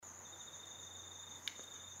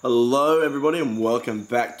Hello everybody and welcome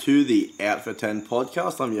back to the Out for 10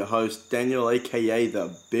 podcast. I'm your host Daniel, aka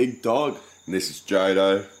the Big Dog. And this is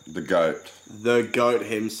Jado, the GOAT. The GOAT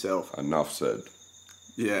himself. Enough said.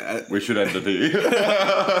 Yeah. We should end it here.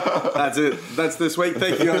 That's it. That's this week.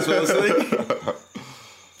 Thank you guys for listening.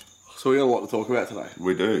 So we got a lot to talk about today.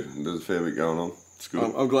 We do. There's a fair bit going on. It's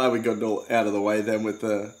good. I'm glad we got it all out of the way then with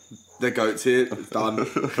the GOATs here. It's done.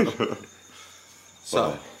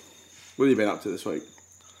 So, what have you been up to this week?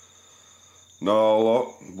 Not a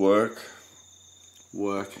lot. Work.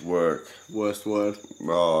 Worst word.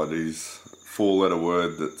 Oh, it is 4-letter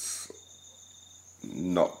word that's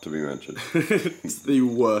not to be mentioned. It's the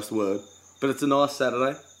worst word. But it's a nice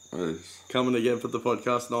Saturday. It is. Coming again for the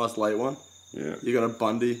podcast. Nice late one. Yeah. You got a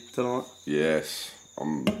Bundy tonight? Yes.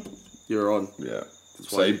 You're on. Yeah.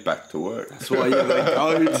 Why back to work. That's why you're the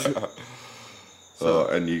GOAT. So,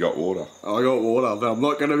 and you got water. I got water, but I'm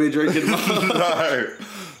not going to be drinking much.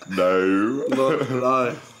 No.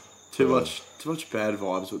 No. Too much bad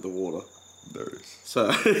vibes with the water. There is.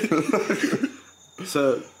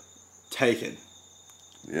 So, Taken.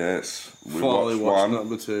 Yes. We Finally watched one.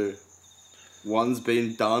 number 2. One's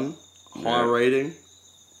been done. High rating.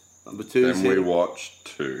 Number 2's Then we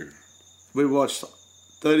watched 2. We watched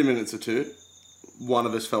 30 minutes of 2. One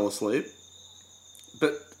of us fell asleep.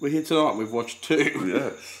 But we're here tonight and we've watched 2.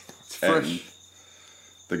 Yes. It's fresh. And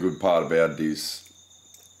the good part about it is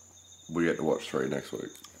we get to watch 3 next week.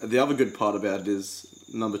 The other good part about it is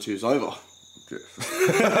number 2's over.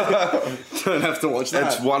 Yes. Don't have to watch that.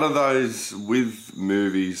 It's one of those with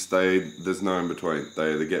movies, there's no in between.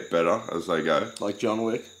 They either get better as they go. Like John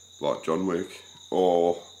Wick. Like John Wick.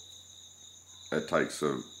 Or it takes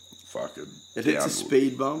a fucking It hits a downward.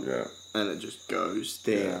 speed bump. Yeah. And it just goes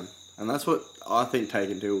down. Yeah. And that's what I think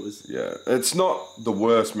Taken 2 was. Yeah. It's not the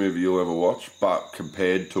worst movie you'll ever watch, but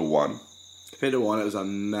compared to 1. Compared to 1, it was a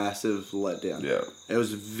massive letdown. Yeah. It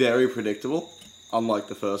was very predictable, unlike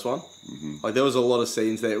the first one. Mm-hmm. Like, there was a lot of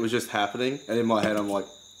scenes there. It was just happening. And in my head, I'm like,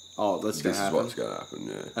 oh, that's going to happen. This is what's going to happen,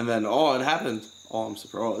 yeah. And then, oh, it happened. Oh, I'm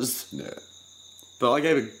surprised. Yeah. But I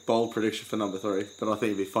gave a bold prediction for number 3, but I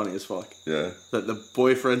think it'd be funny as fuck. Yeah. That the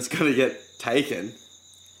boyfriend's going to get taken.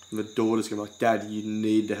 And the daughter's going to be like, Dad, you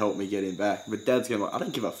need to help me get him back. But Dad's going to be like, I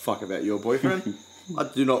don't give a fuck about your boyfriend. I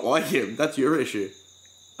do not like him. That's your issue.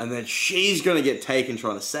 And then she's going to get taken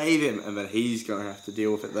trying to save him. And then he's going to have to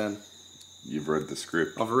deal with it then. You've read the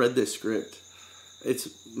script. I've read this script.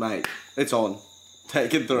 Mate, it's on.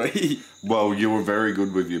 Taken 3. Well, you were very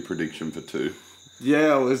good with your prediction for 2. Yeah,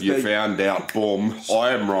 I was. You found out, boom, I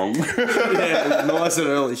am wrong. Yeah, nice and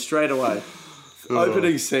early, straight away.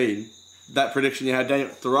 Opening scene. That prediction you had, Daniel,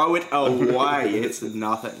 throw it away. It's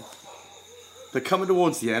nothing. But coming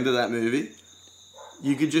towards the end of that movie,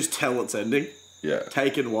 you could just tell it's ending. Yeah.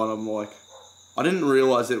 Taken 1, I'm like, I didn't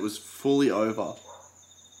realise it was fully over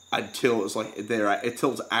until it was like,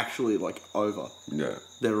 until it's actually like over. Yeah.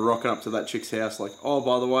 They're rocking up to that chick's house like, oh,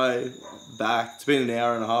 by the way, back. It's been an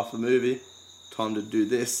hour and a half of the movie. Time to do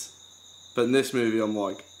this. But in this movie, I'm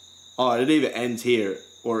like, oh, it either ends here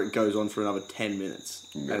or it goes on for another 10 minutes.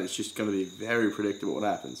 Yeah. And it's just going to be very predictable what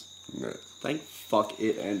happens. Yeah. Thank fuck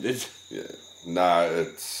it ended. Yeah. No,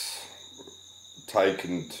 it's...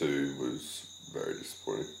 Taken 2 was very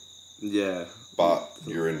disappointing. Yeah. But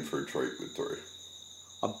you're in for a treat with 3.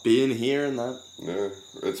 I've been here and that. Yeah.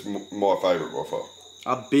 It's my favourite by far.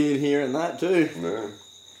 I've been here and that too. Yeah.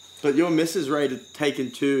 But your missus rated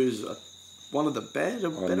Taken 2 is one of the better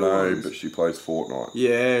I know, ones. but she plays Fortnite.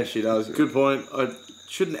 Yeah, she does. Good point. I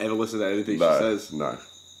shouldn't ever listen to anything she says. No.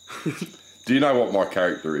 Do you know what my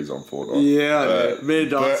character is on Fortnite? Yeah, I know. Me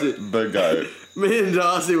and Darcy. The GOAT. Me and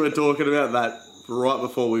Darcy were talking about that right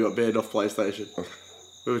before we got banned off PlayStation.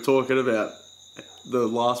 We were talking about the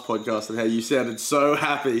last podcast and how you sounded so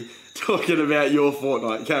happy talking about your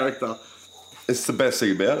Fortnite character. It's the best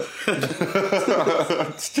thing about it.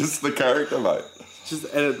 It's just the character, mate.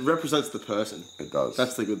 And it represents the person. It does.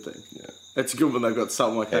 That's the good thing. Yeah. It's good when they've got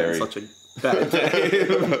something like Harry. that in such a bad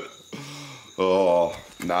game. Oh,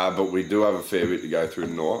 nah, but we do have a fair bit to go through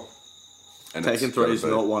tonight. And Taken 3 is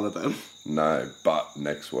not one of them. No, but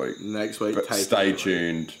next week. Next week, But Taken stay 3.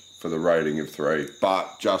 tuned for the rating of 3.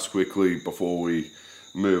 But just quickly, before we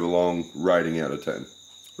move along, rating out of 10.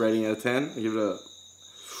 Rating out of 10, I give it a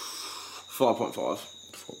 5.5.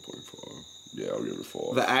 4.5. Yeah, I'll give it a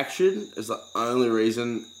 5. The action is the only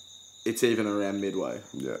reason it's even around midway.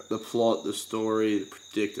 Yeah. The plot, the story, the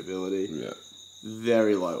predictability, Yeah.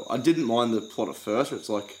 very low. I didn't mind the plot at first. It's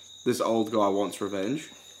like this old guy wants revenge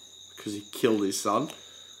because he killed his son.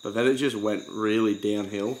 But then it just went really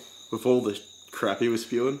downhill with all the crap he was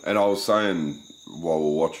spewing. And I was saying while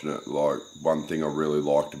we're watching it, like, one thing I really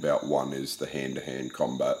liked about 1 is the hand-to-hand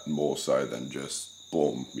combat, more so than just,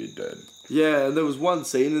 boom, you're dead. Yeah, and there was one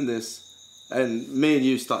scene in this, and me and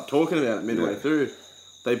you start talking about it midway through.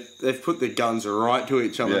 They've put their guns right to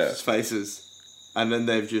each other's faces, and then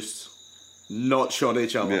they've just not shot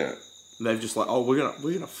each other. Yeah. They've just like, oh, we're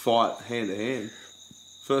gonna fight hand to hand.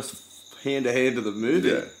 First hand to hand of the movie.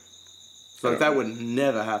 Yeah. Like that would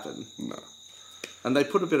never happen. No. And they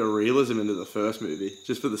put a bit of realism into the first movie,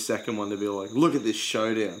 just for the second one to be like, look at this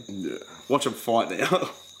showdown. Yeah. Watch them fight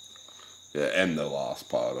now. Yeah, and the last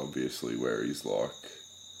part, obviously, where he's like,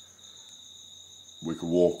 we could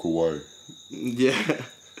walk away. Yeah.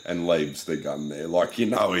 And leaves the gun there. Like, you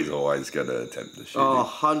know he's always going to attempt to shoot Oh,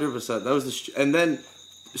 him. 100%. That was and then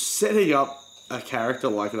setting up a character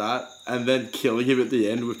like that and then killing him at the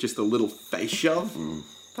end with just a little face shove.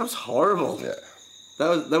 That was horrible. Yeah.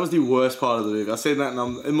 That was the worst part of the movie. I seen that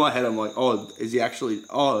and in my head I'm like, oh, is he actually...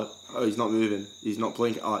 Oh, he's not moving. He's not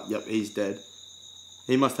blinking. Oh, yep, he's dead.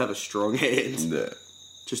 He must have a strong hand. Yeah.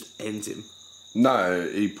 Just ends him. No,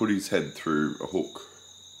 he put his head through a hook.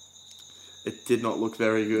 It did not look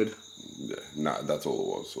very good. Yeah. No, that's all it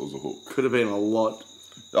was. It was a hook. Could have been a lot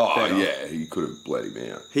better. Yeah, he could have bled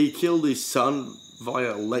him out. He killed his son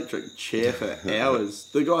via electric chair for hours.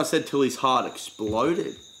 The guy said till his heart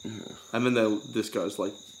exploded. Yeah. And then this goes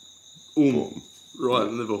like, boom, right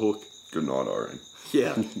into the hook. Good night, Irene.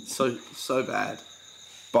 Yeah, so bad.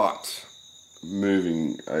 But,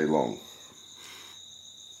 moving along,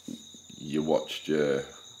 you watched your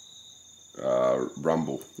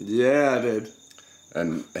Rumble. Yeah, I did.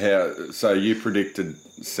 And so you predicted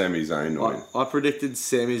Sami Zayn to win. I predicted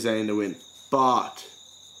Sami Zayn to win, but,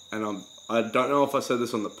 and I don't know if I said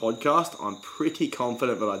this on the podcast, I'm pretty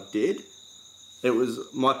confident that I did.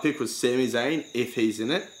 My pick was Sami Zayn if he's in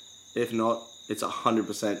it. If not, it's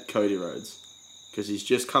 100% Cody Rhodes. Because he's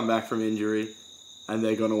just come back from injury and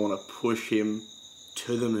they're going to want to push him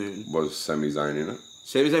to the moon. Was Sami Zayn in it?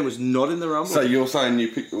 Sami Zayn was not in the Rumble. So you're saying you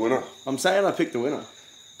picked the winner? I'm saying I picked the winner.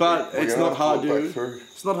 But it's not hard to.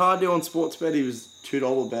 It's not hard to on Sportsbet. He was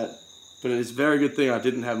 $2 bet. But it's a very good thing I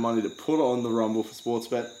didn't have money to put on the Rumble for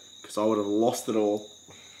Sportsbet because I would have lost it all.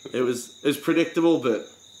 It was predictable, but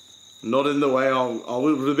not in the way I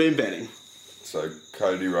would have been betting. So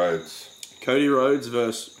Cody Rhodes. Cody Rhodes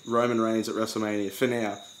versus Roman Reigns at WrestleMania for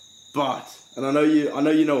now. But, and I know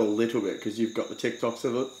you know a little bit because you've got the TikToks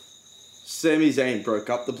of it. Sami Zayn broke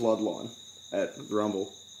up the bloodline at the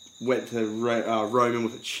Rumble. Went to Roman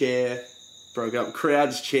with a chair. Broke up.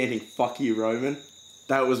 Crowds chanting, "Fuck you, Roman."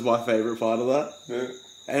 That was my favourite part of that. Yeah.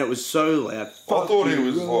 And it was so loud. I thought he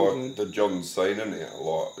was Roman. Like the John Cena now.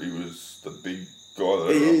 Like, he was the big guy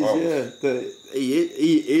that everyone loves. Yeah.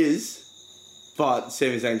 He is. But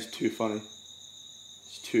Sami Zayn's too funny.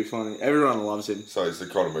 He's too funny. Everyone loves him. So he's the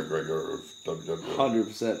Conor McGregor of WWE.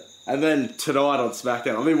 100%. And then tonight on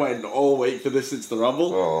SmackDown, I've been waiting all week for this since the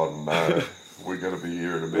Rumble. Oh no. We're going to be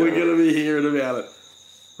hearing about it. We're going to be hearing about it.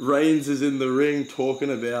 Reigns is in the ring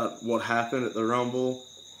talking about what happened at the Rumble.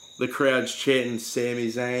 The crowd's chanting Sami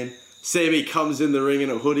Zayn. Sami comes in the ring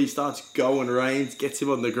in a hoodie, starts going Reigns, gets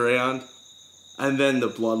him on the ground. And then the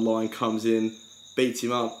Bloodline comes in, beats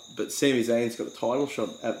him up. But Sami Zayn's got a title shot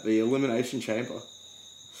at the Elimination Chamber.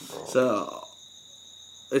 Oh. So,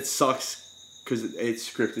 it sucks because it's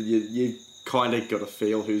scripted. You kind of got to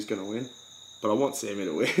feel who's going to win. But I want Sami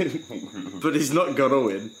to win. But he's not going to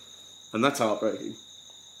win. And that's heartbreaking.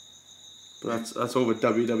 But that's all the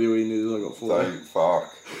WWE news I got for you. Thank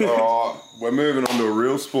fuck. Alright, we're moving on to a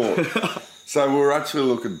real sport. So we're actually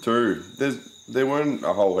looking through. There weren't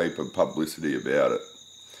a whole heap of publicity about it.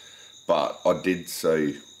 But I did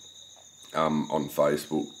see on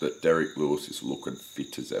Facebook that Derek Lewis is looking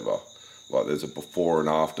fit as ever. Like, there's a before and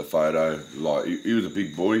after photo. Like, he was a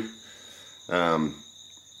big boy.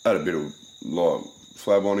 Had a bit of like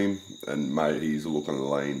flab on him, and mate, he's looking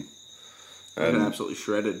lean. And absolutely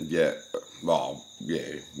shredded. Yeah, well,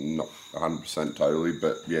 yeah, not 100% totally,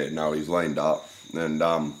 but yeah, no, he's leaned up. And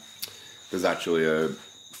there's actually a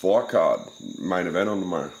fight card main event on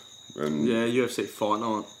tomorrow. And yeah, UFC Fight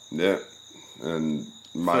Night. Yeah, and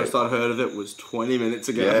mate, first I'd heard of it was 20 minutes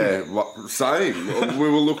ago. Yeah, same. We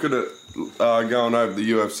were looking at going over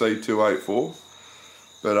the UFC 284,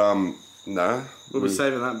 but no. We'll be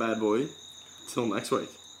saving that bad boy till next week.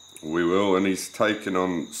 We will, and he's taken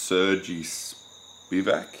on Sergey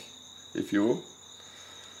Spivak, if you will.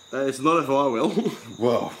 It's not if I will.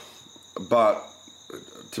 Well, but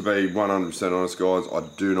to be 100% honest, guys, I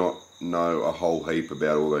do not know a whole heap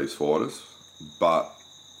about all these fighters, but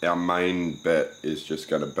our main bet is just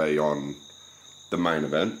going to be on the main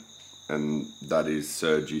event, and that is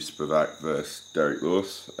Sergey Spivak versus Derek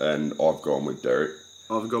Lewis, and I've gone with Derek.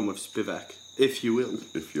 I've gone with Spivak, if you will.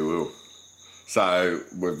 If you will. So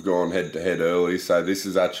we've gone head to head early, so this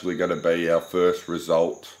is actually going to be our first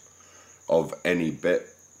result of any bet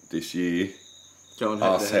this year. Going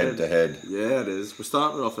head to head. Yeah, it is. We're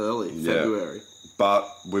starting off early, February. But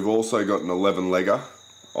we've also got an 11-legger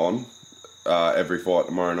on every fight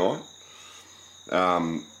tomorrow night.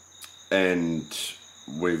 And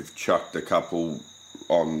we've chucked a couple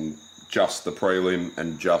on just the prelim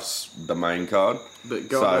and just the main card. But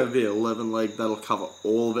going over the 11 leg, that'll cover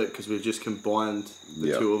all of it because we've just combined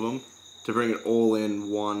the two of them to bring it all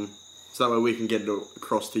in one. So that way we can get it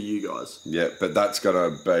across to you guys. Yeah, but that's going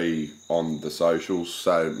to be on the socials,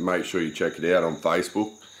 so make sure you check it out on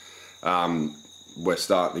Facebook. We're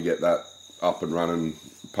starting to get that up and running,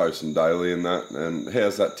 posting daily and that. And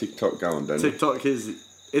how's that TikTok going, Daniel? TikTok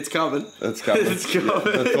it's coming. It's coming. It's coming.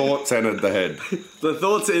 Yeah, the thoughts entered the head. The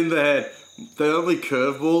thoughts in the head. The only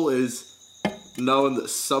curveball is knowing that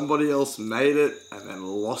somebody else made it and then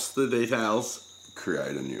lost the details.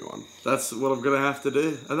 Create a new one. That's what I'm going to have to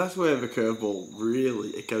do. And that's where the curveball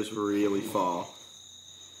it goes really far.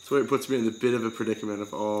 That's where it puts me in a bit of a predicament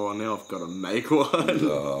of, now I've got to make one.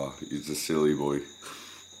 Oh, he's a silly boy.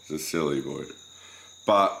 He's a silly boy.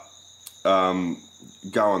 But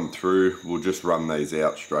going through, we'll just run these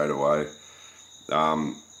out straight away.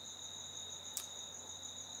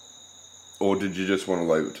 Or did you just want to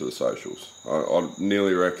leave it to the socials? I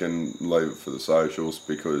nearly reckon leave it for the socials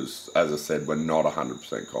because, as I said, we're not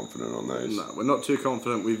 100% confident on those. No, we're not too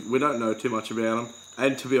confident. We don't know too much about them.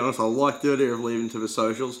 And to be honest, I like the idea of leaving to the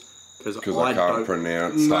socials because I can't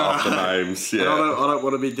pronounce half the names. Yeah. And I don't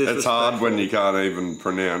want to be disrespectful. It's hard when you can't even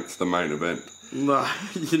pronounce the main event. No,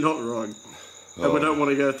 you're not wrong. And we don't want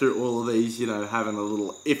to go through all of these, having a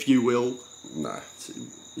little, if you will. No.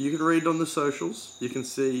 You can read on the socials. You can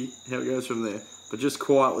see how it goes from there. But just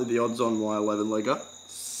quietly, the odds on my 11-legger,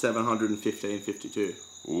 715.52.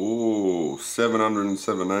 Ooh,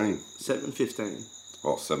 717. 715.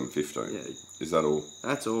 Oh, 715. Yeah. Is that all?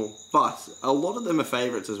 That's all. But a lot of them are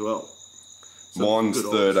favourites as well. So mine's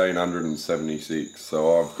 1,376,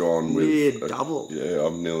 so I've gone with... Yeah, double. Yeah,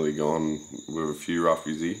 I've nearly gone with a few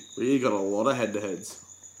roughies here. We got a lot of head-to-heads.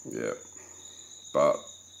 Yeah. But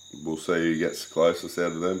we'll see who gets the closest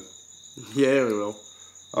out of them. Yeah, we will.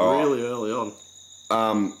 Really early on.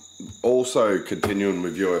 Also, continuing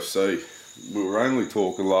with UFC, we were only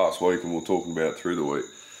talking last week and we were talking about it through the week,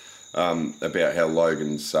 about how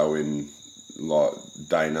Logan's so in, like,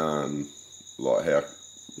 Dana and, like, how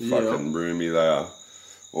fucking roomy they are.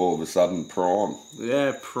 All of a sudden, Prime.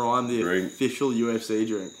 Yeah, Prime, the official UFC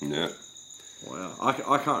drink. Yeah. Wow.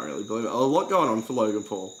 I can't really believe it. A lot going on for Logan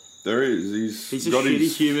Paul. There is. He's a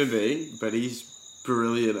shitty human being, but he's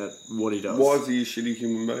brilliant at what he does. Why is he a shitty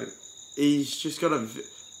human being? He's just got a...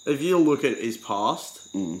 If you look at his past,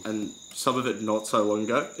 and some of it not so long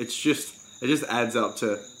ago, it just adds up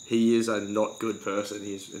to he is a not good person.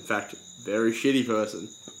 He's, in fact, a very shitty person.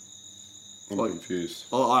 I'm confused.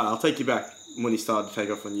 I'll take you back when he started to take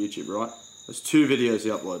off on YouTube, right? There's 2 videos he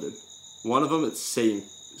uploaded. One of them, it's seeing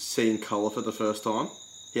colour for the first time.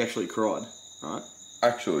 He actually cried, right?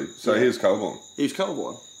 Actually, so he was colourblind. He was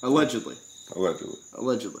colourblind, allegedly.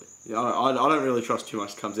 Allegedly. Yeah, I don't really trust too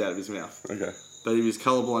much comes out of his mouth. Okay. But he was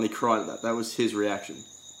colourblind. He cried at that. That was his reaction.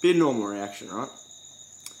 Be a normal reaction, right?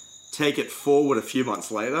 Take it forward a few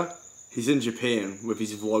months later. He's in Japan with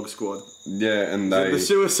his vlog squad. Yeah, and the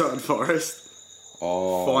suicide forest.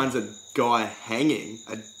 Oh. Finds a guy hanging.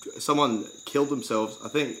 Someone killed themselves. I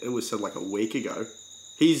think it was said like a week ago.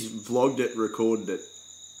 He's vlogged it, recorded it,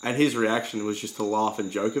 and his reaction was just to laugh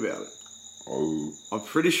and joke about it. Oh. I'm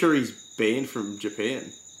pretty sure he's banned from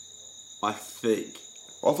Japan. I think.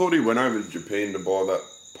 I thought he went over to Japan to buy that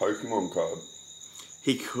Pokemon card.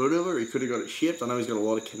 He could have, or he could have got it shipped. I know he's got a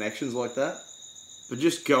lot of connections like that. But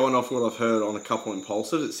just going off what I've heard on a couple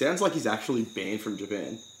impulsives, it sounds like he's actually banned from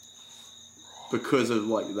Japan. Because of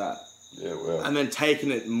like that. Yeah, well. And then taking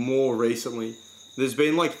it more recently, there's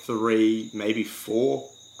been like 3, maybe 4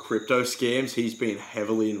 crypto scams he's been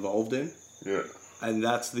heavily involved in. Yeah. And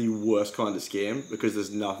that's the worst kind of scam because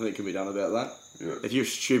there's nothing that can be done about that. Yeah. If you're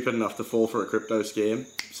stupid enough to fall for a crypto scam,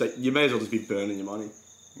 so you may as well just be burning your money.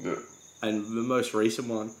 Yeah. And the most recent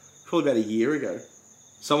one, probably about a year ago,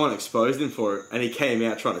 someone exposed him for it and he came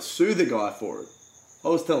out trying to sue the guy for it. I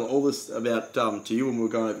was telling all this about to you when we were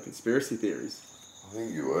going over conspiracy theories. I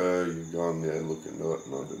think you were. You've gone there looking at it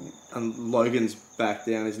and I didn't. And Logan's back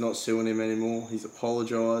down. He's not suing him anymore. He's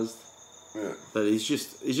apologised. Yeah. But he's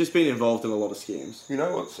just been involved in a lot of scams. You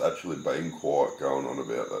know what's actually been quite going on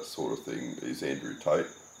about that sort of thing is Andrew Tate.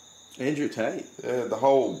 Andrew Tate. Yeah, the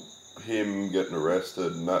whole him getting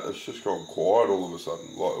arrested and that, it's just gone quiet all of a sudden.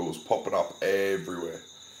 Like, it was popping up everywhere.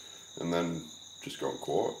 And then just gone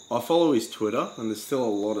quiet. I follow his Twitter, and there's still a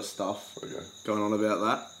lot of stuff going on about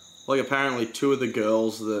that. Like, apparently 2 of the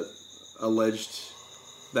girls that alleged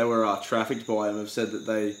they were trafficked by him have said that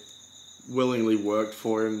they willingly worked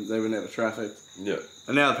for him. They were never trafficked. Yeah.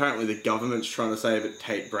 And now apparently the government's trying to say that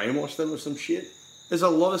Tate brainwashed them or some shit. There's a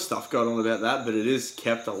lot of stuff going on about that, but it is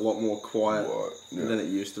kept a lot more quiet than it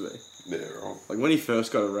used to be. Yeah, right. Like, when he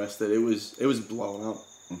first got arrested, it was blowing up.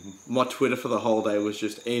 Mm-hmm. My Twitter for the whole day was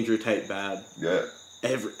just Andrew Tate bad. Yeah.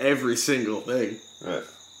 Every single thing. Yeah.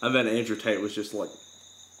 And then Andrew Tate was just like,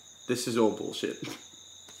 this is all bullshit.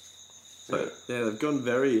 So, yeah, they've gone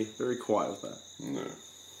very, very quiet with that. No.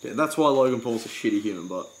 Yeah, that's why Logan Paul's a shitty human,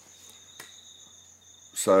 but...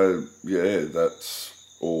 So, yeah, that's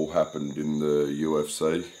all happened in the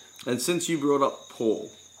UFC. And since you brought up Paul,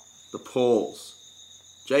 the Pauls,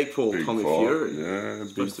 Jake Paul, Big Tommy fight. Fury. Yeah,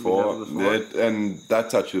 big Supposed to be having the fight. fight. Yeah, and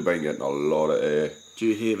that's actually been getting a lot of air. Do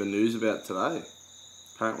you hear the news about today?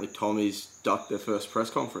 Apparently Tommy's ducked their first press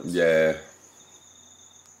conference. Yeah.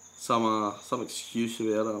 Some excuse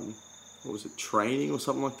about, what was it, training or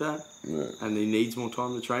something like that? Yeah. And he needs more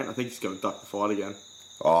time to train. I think he's going to duck the fight again.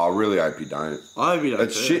 Oh, I really hope he don't. I hope he don't.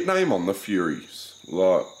 It's shit name on the Furies.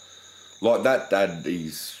 Like that dad,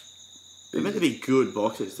 they're meant to be good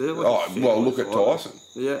boxers. They're like look at Tyson.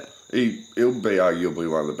 Yeah. He'll be arguably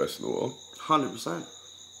one of the best in the world.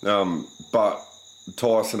 100%. But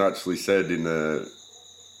Tyson actually said in a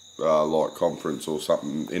conference or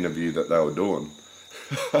something interview that they were doing.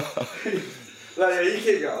 No, yeah, you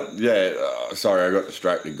keep going. Yeah, sorry, I got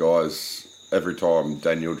distracted, guys. Every time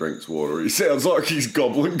Daniel drinks water, he sounds like he's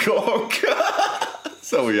gobbling cock.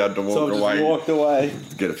 So we had to walk away. Just walked away.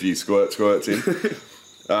 Get a few squirts in.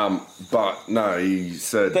 But no, he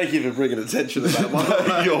said... Thank you for bringing attention to that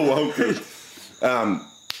one. You're welcome.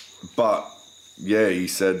 But yeah, he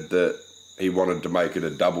said that he wanted to make it a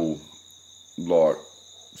double,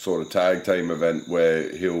 sort of tag team event where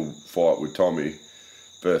he'll fight with Tommy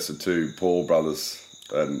versus 2 Paul brothers.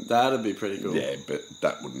 And that'd be pretty cool. Yeah, but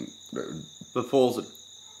that wouldn't... The Pauls would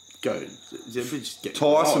go... Just get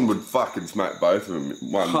Tyson would fucking smack both of them.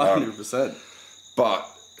 100%. But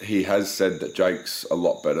he has said that Jake's a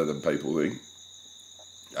lot better than people think.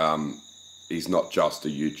 He's not just a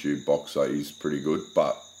YouTube boxer. He's pretty good,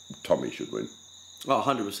 but Tommy should win. Oh,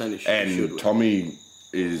 100% he should. And Tommy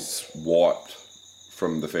is wiped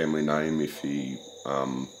from the family name if he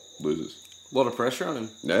loses. A lot of pressure on him.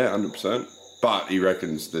 Yeah, 100%. But he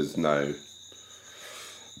reckons there's no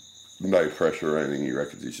pressure or anything. He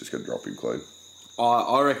reckons he's just going to drop him clean.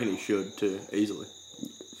 I reckon he should too, easily.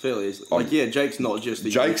 Fairly easily. Jake's not just a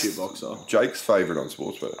YouTube boxer. Jake's favourite on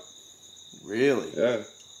Sportsbet. Really? Yeah.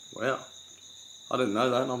 Wow. I didn't know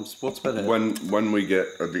that. I'm a Sportsbet head. When we get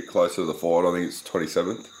a bit closer to the fight, I think it's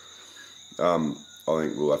 27th, I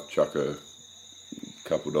think we'll have to chuck a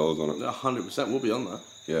couple of dollars on it. 100%. We'll be on that.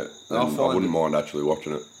 Yeah. I wouldn't mind actually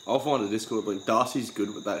watching it. I'll find a Discord link. Darcy's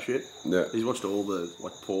good with that shit. Yeah. He's watched all the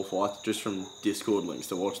Paul fights just from Discord links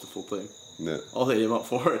to watch the full thing. Yeah. I'll hit him up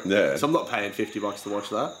for it. Yeah. So I'm not paying $50 to watch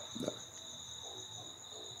that. No.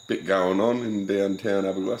 Bit going on in downtown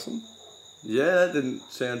Aberglasslyn. Yeah, that didn't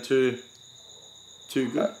sound too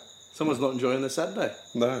good. No. Someone's not enjoying their Saturday.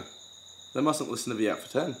 No. They mustn't listen to the Out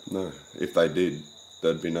for 10. No. If they did,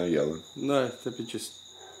 there'd be no yelling. No, they'd be just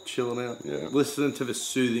chilling out. Yeah. Listening to the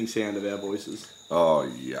soothing sound of our voices. Oh,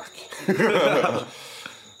 yuck.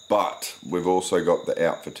 But we've also got the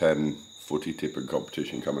Out for 10 footy tipping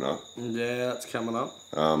competition coming up. Yeah, that's coming up.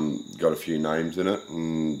 Got a few names in it,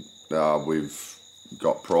 and we've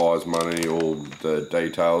got prize money. All the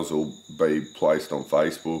details will be placed on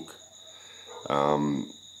Facebook,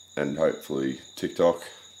 and hopefully TikTok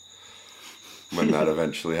when that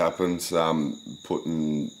eventually happens.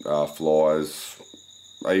 Putting flyers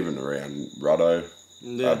even around Ruddo,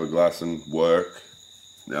 Aberglasslyn, work,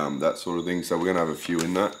 that sort of thing. So we're going to have a few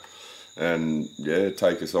in that, and yeah,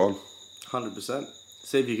 take us on. 100%.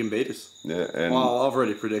 See if you can beat us. Yeah, and well, I've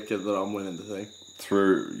already predicted that I'm winning the thing.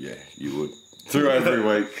 You would. Through every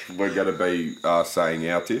week, we're going to be saying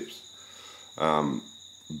our tips,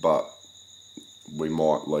 but we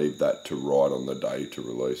might leave that to right on the day to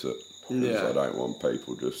release it. Because I don't want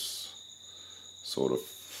people just sort of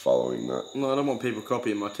following that. No, I don't want people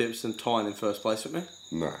copying my tips and tying in first place with me.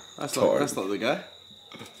 No, that's not the go.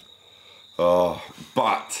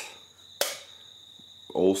 But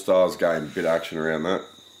All-Stars game, bit action around that.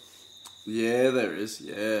 Yeah, there is.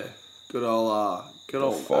 Yeah, good old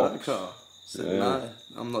Fox. Said, no,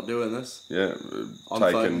 I'm not doing this. Yeah,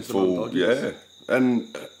 taking full. Yeah,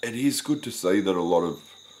 And it is good to see that a lot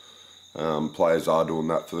of players are doing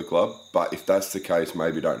that for the club. But if that's the case,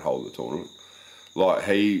 maybe don't hold the tournament. Like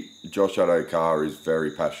Josh Adokar is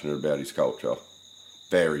very passionate about his culture.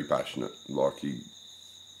 Very passionate. Like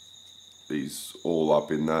he's all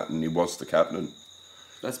up in that, and he was the captain.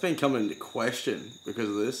 That's been coming into question because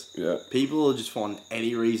of this. Yeah. People will just find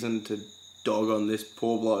any reason to dog on this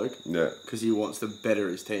poor bloke. Yeah. Because he wants to better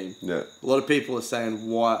his team. Yeah. A lot of people are saying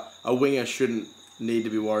why a winger shouldn't need to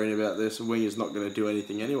be worrying about this. A winger's not going to do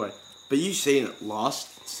anything anyway. But you've seen it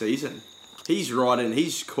last season. He's riding.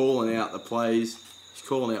 He's calling out the plays. He's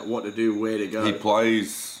calling out what to do, where to go. He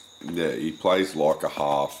plays like a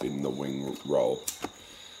half in the wing role.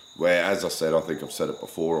 Where, as I said, I think I've said it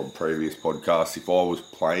before on previous podcasts, if I was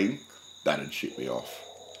playing, that'd shit me off.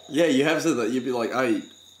 Yeah, you have said that. You'd be like, hey,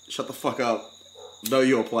 shut the fuck up. Know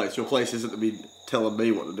your place. Your place isn't to be telling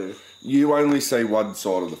me what to do. You only see one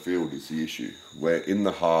side of the field is the issue. Where in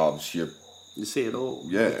the halves, you see it all.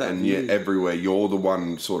 Yeah, and you're everywhere. You're the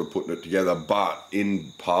one sort of putting it together. But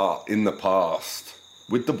in the past,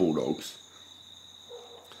 with the Bulldogs,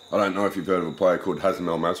 I don't know if you've heard of a player called Hazem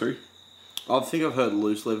El Masri. I think I've heard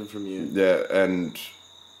loose living from you. Yeah, and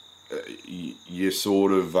you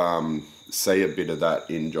sort of see a bit of that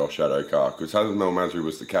in Josh Adokar, because Hazem El Masri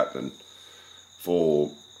was the captain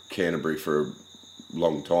for Canterbury for a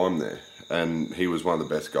long time there, and he was one of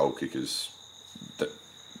the best goal kickers that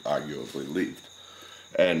arguably lived.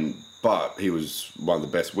 But he was one of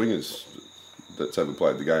the best wingers that's ever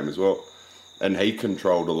played the game as well. And he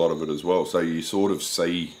controlled a lot of it as well. So you sort of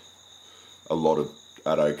see a lot of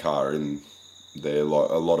Adokar in there, like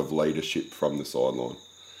a lot of leadership from the sideline.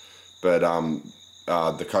 But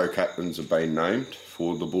the co-captains have been named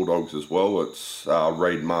for the Bulldogs as well. It's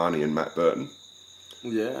Reid Marnie and Matt Burton.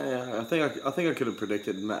 Yeah. I think I could have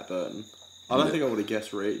predicted Matt Burton. I don't think I would have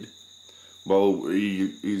guessed Reid. Well,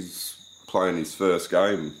 he's playing his first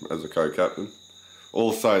game as a co-captain.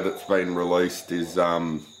 Also, that's been released is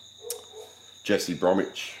Jesse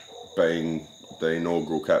Bromwich being the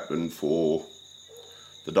inaugural captain for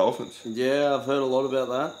the Dolphins. Yeah, I've heard a lot about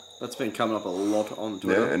that. That's been coming up a lot on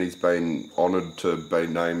Twitter. Yeah, and he's been honoured to be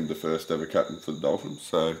named the first ever captain for the Dolphins.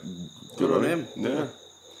 So good on him. Yeah.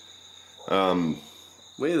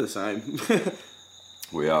 We're the same.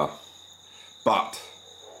 We are. But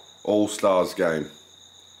All-Stars game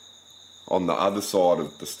on the other side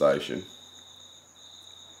of the station,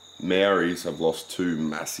 Maoris have lost two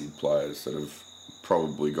massive players that have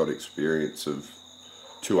probably got experience of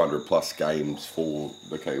 200 plus games for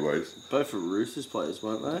the Kiwis. Both for Roosters players,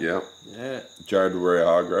 weren't they? Yeah. Yeah. Jared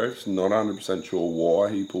Warrior-Hargraves, not 100% sure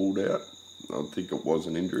why he pulled out. I think it was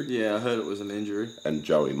an injury. Yeah, I heard it was an injury. And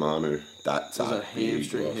Joey Manu, that's was a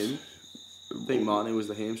hamstring him? I think Manu was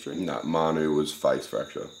the hamstring. No, Manu was face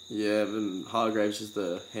fracture. Yeah, but Hargraves is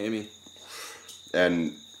the hammy.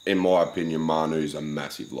 And in my opinion, Manu's a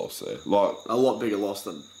massive loss there. Like a lot bigger loss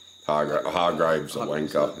than Hargraves, a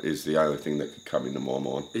wanker, is the only thing that could come into my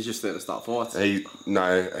mind. He's just there to start fights.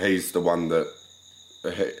 He's the one that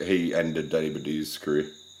he ended Danny Badiris'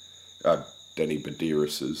 career. Danny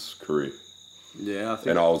Badiris' career. Yeah, I think.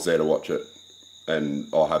 And I was there to watch it, and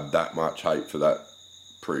I had that much hate for that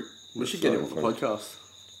prick. We should get him on the podcast.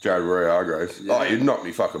 Jared Warrior-Hargraves. Yeah. Oh, he'd knock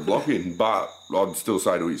me fucking block in, but I'd still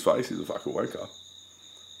say to his face, he's a fucking wanker.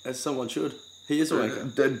 As someone should. He is a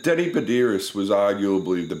wanker. Danny Badiris was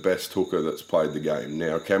arguably the best hooker that's played the game.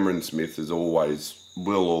 Now, Cameron Smith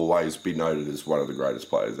will always be noted as one of the greatest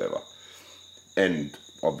players ever. And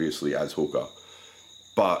obviously as hooker.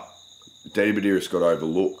 But Danny Badiris got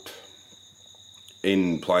overlooked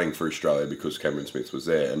in playing for Australia because Cameron Smith was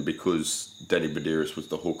there, and because Danny Badiris was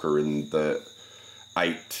the hooker in the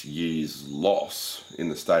 8 years loss in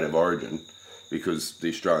the State of Origin, because the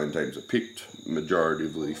Australian teams are picked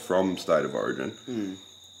majoritively from State of Origin,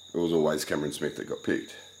 it was always Cameron Smith that got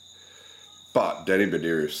picked. But Danny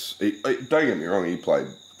Badiris, don't get me wrong, he played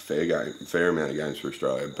fair amount of games for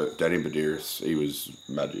Australia, but Danny Badiris, he was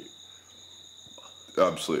magic.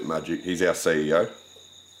 Absolute magic. He's our CEO.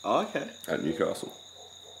 Oh, okay. At Newcastle.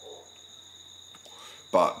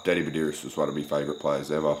 But Danny Badiris was one of my favourite players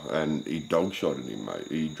ever, and he dog-shotted him, mate.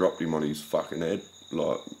 He dropped him on his fucking head.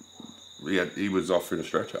 Like, he was off in a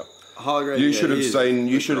stretcher. You should have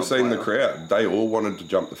seen the crowd. They all wanted to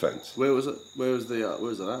jump the fence. Where was it? Where was it at?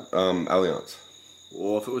 Allianz.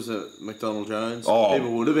 Or if it was at McDonald Jones,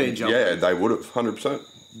 people would have been jumping. Yeah, they would have, 100%.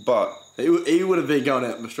 But he would have been going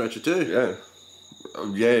out in the stretcher too. Yeah.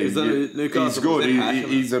 He's good.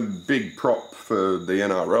 He's a big prop for the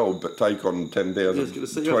NRL, but take on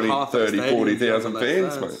 10,000, 20, 30, 40,000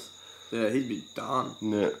 fans, mate. Yeah, he'd be done.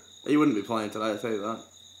 Yeah. He wouldn't be playing today, I'll tell you that.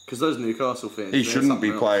 Because those Newcastle fans... He shouldn't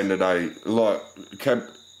be playing today. Like,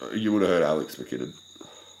 you would have heard Alex McKinnon.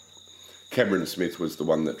 Cameron Smith was the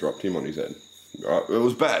one that dropped him on his head. Right? It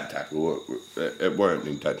was bad tackle. It weren't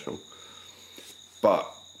intentional. But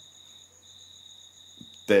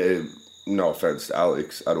no offence to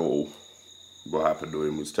Alex at all. What happened to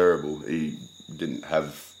him was terrible. He didn't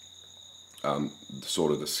have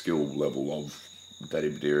sort of the skill level of Danny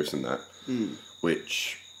Medeiros and that,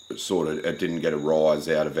 which sort of it didn't get a rise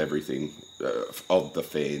out of everything of the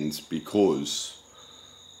fans because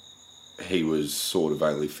he was sort of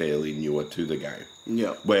only fairly newer to the game.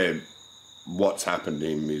 Yeah. Where what's happened to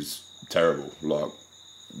him is terrible. Like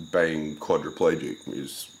being quadriplegic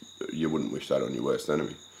you wouldn't wish that on your worst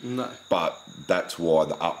enemy. No. But that's why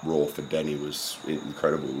the uproar for Danny was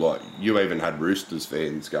incredible. Like, you even had Roosters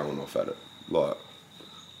fans going off at it. Like,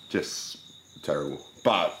 just terrible.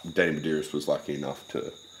 But Danny Medeiros was lucky enough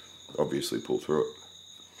to obviously pull through it.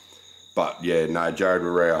 But, yeah, no, Jared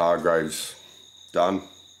Warrior-Hargraves, done.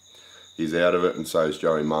 He's out of it, and so is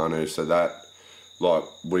Joey Manu. So that, like,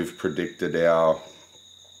 we've predicted our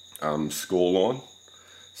scoreline.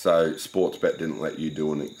 So Sportsbet didn't let you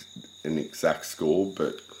do an exact score,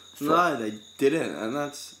 but... No, they didn't, and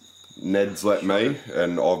that's... Ned's let me,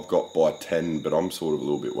 and I've got by 10, but I'm sort of a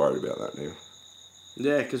little bit worried about that now.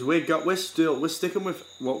 Yeah, because we're sticking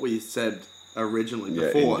with what we said originally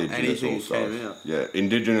before anything came out. Yeah,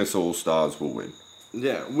 Indigenous All-Stars will win.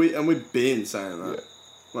 Yeah, we've been saying that. Yeah.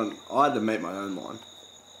 When I had to make my own line,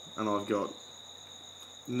 and I've got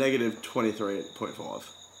negative 23.5.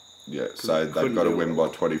 Yeah, so they've got to win by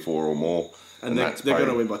 24 or more. And they're going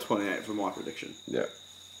to win by 28 for my prediction. Yeah.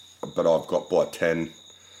 But I've got by 10,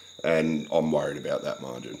 and I'm worried about that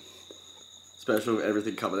margin. Especially with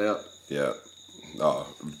everything coming out. Yeah.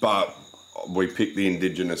 But we picked the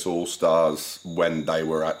Indigenous All-Stars when they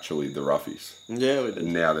were actually the roughies. Yeah, we did.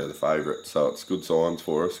 Now they're the favourite, so it's good signs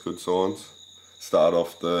for us, good signs. Start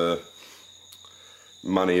off the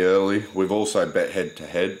money early. We've also bet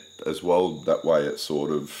head-to-head as well. That way it's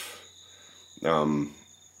sort of...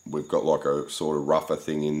 we've got like a sort of rougher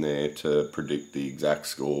thing in there to predict the exact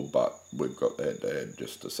score, but we've got the head-to-head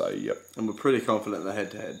just to say, yep. And we're pretty confident in the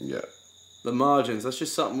head-to-head. Yeah. The margins, that's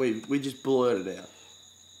just something we just blurted out.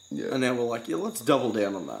 Yeah. And now we're like, yeah, let's double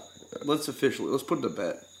down on that. Yeah. Let's put it to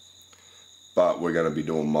bet. But we're going to be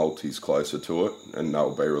doing multis closer to it, and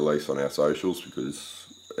they'll be released on our socials because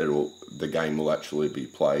the game will actually be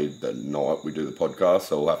played the night we do the podcast,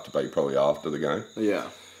 so it'll have to be probably after the game. Yeah.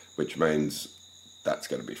 Which means that's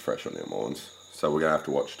going to be fresh on our minds. So we're going to have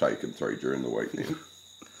to watch Taken 3 during the week now.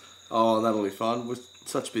 Oh, that'll be fun. We're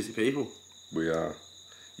such busy people. We are.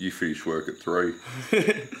 You finish work at 3.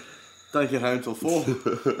 Don't get home till 4.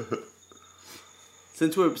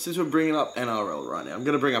 Since we're bringing up NRL right now, I'm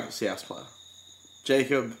going to bring up a South player.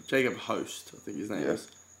 Jacob Host, I think his name is.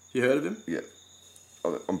 You heard of him? Yeah.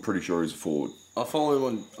 I'm pretty sure he's a forward. I follow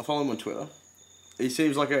him on Twitter. He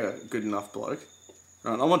seems like a good enough bloke.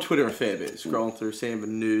 Right, I'm on Twitter a fair bit, scrolling through, seeing the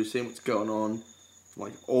news, seeing what's going on,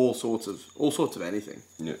 like all sorts of anything.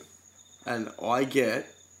 Yeah. And I get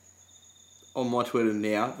on my Twitter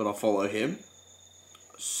now, but I follow him,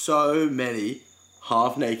 so many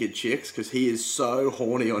half-naked chicks because he is so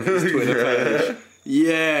horny on his Twitter page.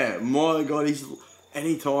 Yeah, my God,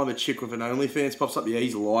 anytime a chick with an OnlyFans pops up,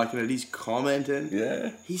 he's liking it, he's commenting.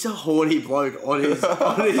 Yeah. He's a horny bloke on his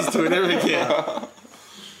Twitter account.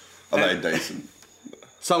 Are they decent?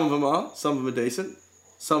 Some of them are. Some of them are decent.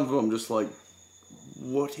 Some of them I'm just like,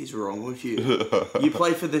 what is wrong with you? You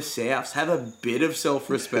play for the Souths. Have a bit of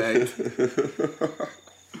self-respect.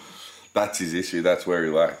 That's his issue. That's where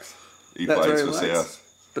he lacks. He plays for Souths.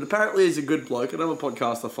 But apparently he's a good bloke. Another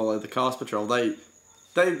podcast I follow, the Cast Patrol, they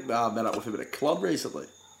met up with him at a club recently.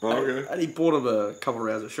 Oh, okay. And he bought him a couple of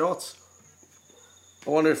rounds of shots.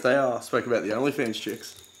 I wonder if they spoke about the OnlyFans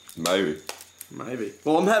chicks. Maybe.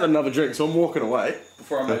 Well, I'm having another drink, so I'm walking away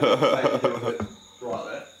before I make it do a bit right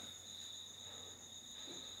there.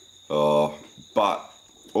 But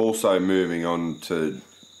also moving on to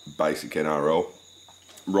basic NRL,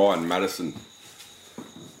 Ryan Madison.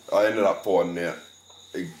 I ended up finding out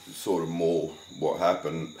sort of more what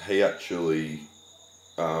happened. He actually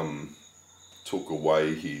took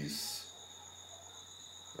away his...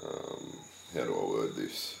 how do I word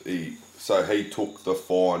this? He took the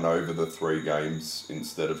fine over the 3 games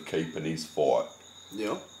instead of keeping his fight.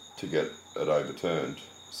 Yeah. To get it overturned.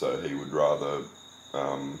 So he would rather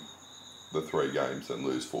the 3 games than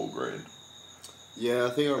lose $4,000. Yeah, I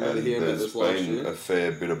think I remember hearing about this last year. There's been a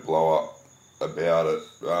fair bit of blow up about it.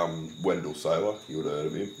 Wendell Saylor, you would have heard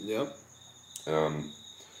of him. Yep.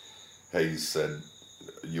 He said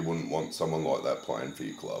you wouldn't want someone like that playing for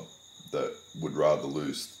your club that would rather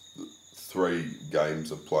lose 3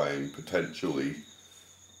 games of playing, potentially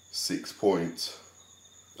 6 points.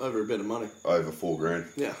 Over a bit of money. Over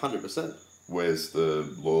 $4,000. Yeah, 100%. Where's the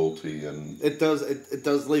loyalty and... It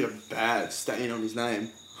does leave a bad stain on his name.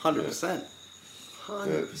 100%.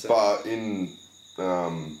 100%. But in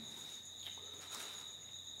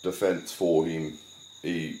defence for him,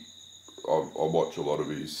 I watch a lot of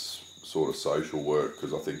his sort of social work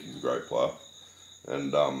because I think he's a great player.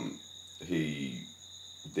 And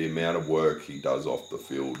the amount of work he does off the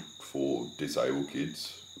field for disabled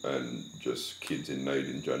kids and just kids in need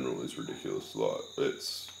in general is ridiculous. Like,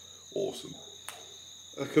 it's awesome.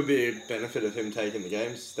 It could be a benefit of him taking the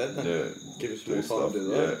games instead then. Yeah. Give us more time to do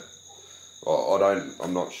that. Yeah.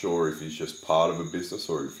 I'm not sure if he's just part of a business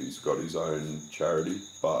or if he's got his own charity,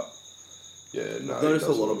 but yeah, no. I've noticed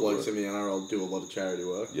a lot of blokes in the NRL do a lot of charity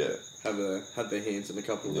work. Yeah. Had their hands in a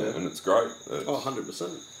couple of them. And it's great.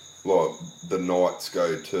 100%. Like, the Knights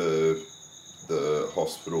go to the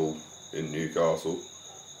hospital in Newcastle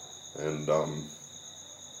and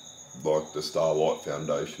like the Starlight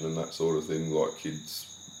Foundation and that sort of thing, like kids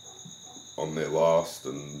on their last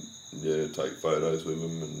and take photos with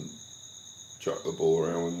them and chuck the ball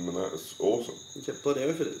around with them and that. It's awesome. Yeah, bloody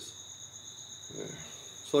oath it is. Yeah.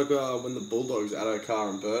 It's like when the Bulldogs, Addo Carr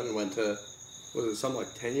and Burton went to, was it some like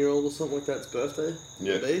 10-year-old or something like that's birthday?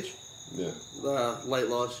 Yeah. On the beach? Yeah. Late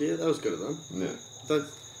last year. That was good of them. Yeah.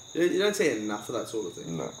 You don't see enough of that sort of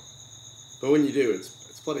thing. No. But when you do,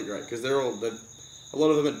 it's bloody great because a lot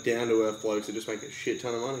of them are down to earth blokes that just make a shit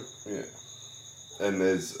ton of money. Yeah. And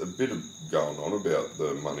there's a bit of going on about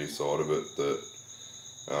the money side of it that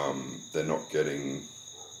they're not getting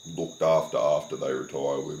looked after they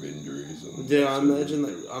retire with injuries and I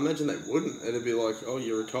imagine they wouldn't. It'd be like, oh,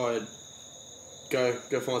 you're retired, go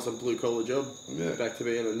find some blue collar job. Yeah. Back to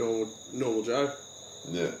being a normal Joe.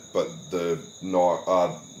 Yeah, but not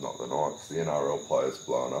the Knights, the NRL players are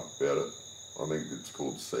blowing up about it. I think it's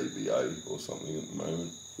called CBA or something at the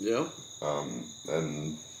moment. Yeah.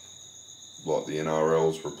 And like the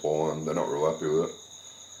NRL's replying, they're not real happy with it.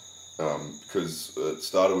 Because it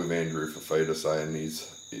started with Andrew Fafita saying he's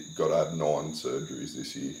got to have 9 surgeries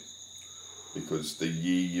this year. Because the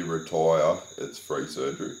year you retire, it's free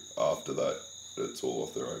surgery. After that, it's all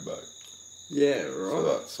off their own back. Yeah, right. So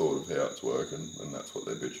that's sort of how it's working, and that's what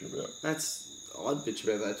they're bitching about. I'd bitch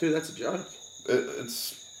about that too. That's a joke.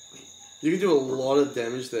 It's... You can do a lot of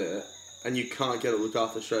damage there, and you can't get it looked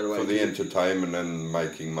after straight away. For the entertainment and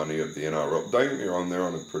making money of the NRL. Don't get me wrong, they're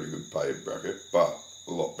on a pretty good paid bracket, but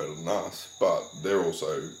a lot better than us. But they're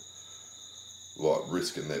also like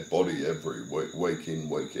risking their body every week in,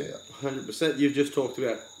 week out. 100%. You've just talked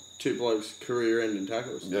about 2 blokes career-ending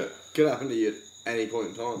tackles. Yeah. Could happen to you at any point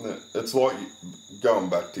in time. Yeah. It's like, going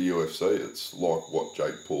back to UFC, it's like what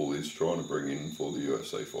Jake Paul is trying to bring in for the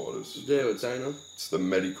UFC fighters. Yeah, with Dana. It's the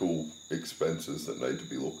medical expenses that need to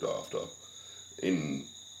be looked after in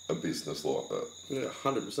a business like that. Yeah,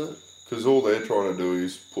 100%. Because all they're trying to do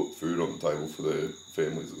is put food on the table for their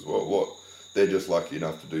families as well. Like, they're just lucky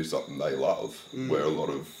enough to do something they love, where a lot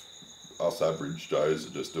of us average Joes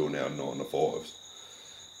are just doing our 9 to 5s.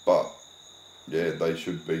 But, yeah, they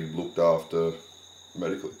should be looked after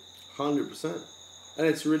medically. 100%. And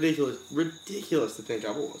it's ridiculous to think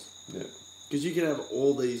otherwise. Yeah. Because you can have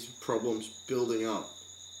all these problems building up.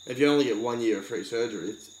 If you only get 1 year of free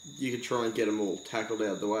surgery, you could try and get them all tackled out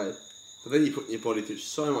of the way. But then you put your body through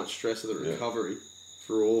so much stress of the recovery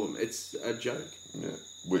for all of them. It's a joke. Yeah.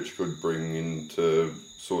 Which could bring into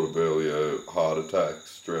sort of earlier heart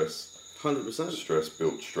attacks, stress. 100%.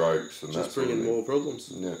 Stress-built strokes and just that bringing more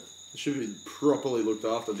problems. Yeah. It should be properly looked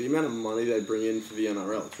after. The amount of money they bring in for the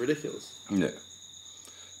NRL, it's ridiculous. Yeah.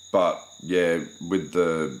 But, yeah, with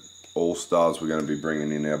the All-Stars, we're going to be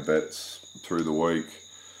bringing in our bets through the week.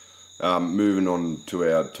 Moving on to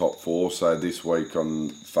our top 4. So this week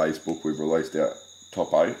on Facebook, we've released our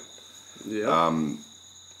top 8. Yeah.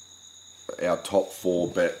 Our top 4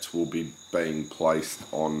 bets will be being placed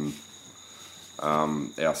on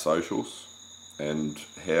our socials. And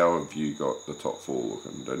how have you got the top 4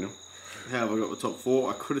 looking, Daniel? How have I got the top 4?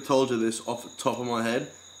 I could have told you this off the top of my head.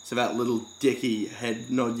 It's that little dicky head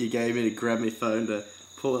nod you gave me to grab my phone to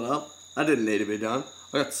pull it up. That didn't need to be done.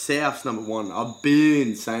 I got Souths number 1. I've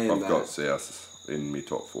been saying that. I've got South in my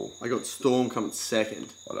top 4. I got Storm coming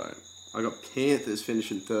 2nd. I don't. I got Panthers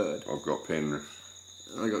finishing 3rd. I've got Penrith.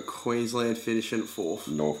 I got Queensland finishing 4th.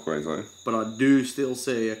 North Queensland. But I do still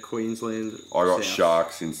see a Queensland I got South.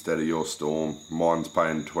 Sharks instead of your Storm. Mine's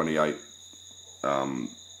paying 28 out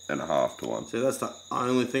 8.5 to 1. So that's the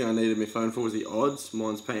only thing I needed my phone for was the odds.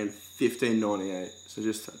 Mine's paying $15.98, so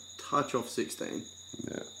just a touch off 16.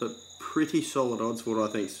 Yeah. But pretty solid odds for what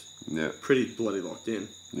I think's pretty bloody locked in.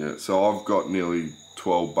 Yeah, so I've got nearly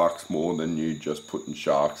 $12 more than you just putting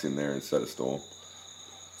Sharks in there instead of Storm.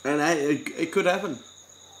 And hey, it could happen.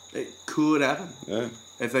 It could happen. Yeah.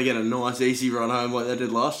 If they get a nice, easy run home like they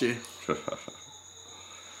did last year.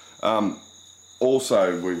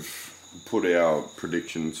 Also, we've put our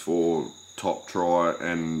predictions for top try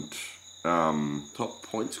and... top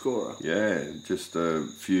point scorer. Yeah, just a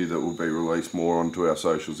few that will be released more onto our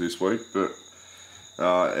socials this week. But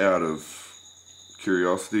out of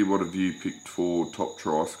curiosity, what have you picked for top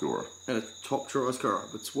try scorer? And a top try scorer.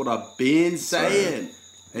 It's what I've been saying.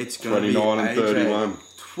 It's going to be 29 and 31.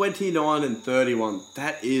 29 and 31.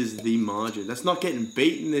 That is the margin. That's not getting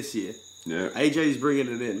beaten this year. Yeah. AJ's bringing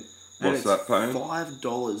it in. What's that paying?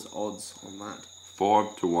 $5 odds on that.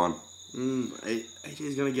 5 to 1.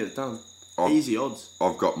 AJ's going to get it done. I've, Easy odds.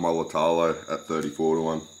 I've got Mulatalo at 34 to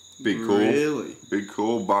 1. Big call. Really? Big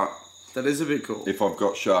call, but... That is a big call. If I've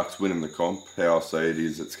got Sharks winning the comp, how I see it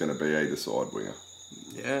is it's going to be either side winger.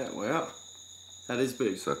 Yeah, wow. That is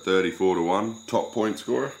big. So 34 to 1. Top point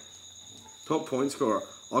scorer? Top point scorer.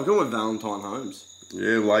 I've gone with Valentine Holmes.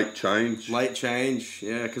 Yeah, late change. Late change,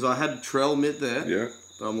 yeah, because I had Trell mid there. Yeah.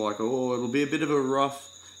 But I'm like, it'll be a bit of a rough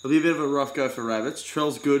go for Rabbits.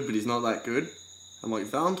 Trell's good, but he's not that good. I'm like,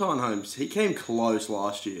 Valentine Holmes, he came close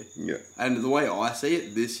last year. Yeah. And the way I see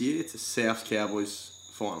it, this year, it's a South Cowboys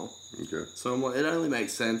final. Okay. So I'm like, it only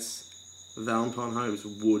makes sense Valentine Holmes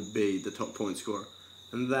would be the top point scorer.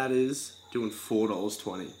 And that is doing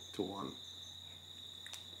 $4.20 to 1.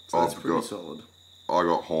 So that's pretty solid. I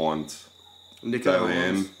got Hines. Nico Daily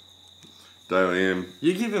M. Daily M.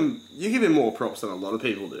 You give him more props than a lot of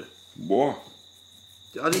people do. Why?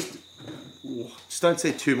 I just don't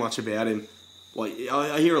say too much about him. Like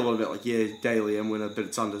I hear a lot about like Daily M winner, but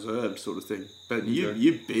it's undeserved sort of thing. But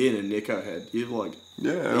you've been a Nico head. You've like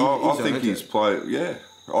I think he's played. Yeah,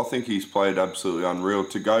 I think he's played absolutely unreal.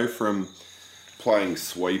 To go from playing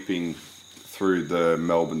sweeping through the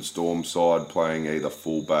Melbourne Storm side, playing either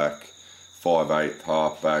fullback, 5'8",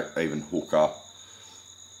 halfback, even hooker,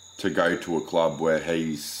 to go to a club where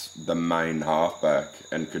he's the main halfback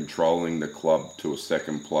and controlling the club to a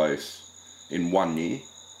second place in 1 year,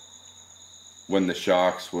 when the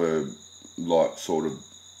Sharks were like sort of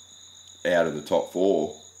out of the top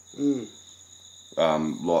four,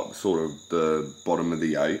 like sort of the bottom of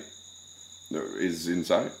the 8, is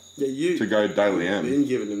insane. Yeah, to go Daily M. Been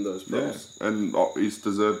giving him those props. Yeah, and he's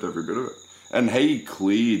deserved every bit of it. And he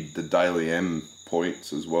cleared the Daily M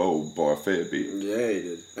points as well by a fair bit. Yeah, he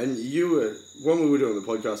did. And you were, when we were doing the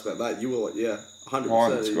podcast about that, you were like,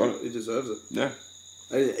 100%. He deserves it. Yeah.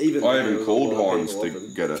 And I even called Hines to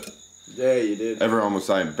get it. Yeah, you did. Everyone was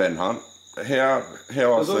saying Ben Hunt. How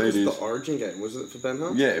I see it is the Origin game, wasn't it, for Ben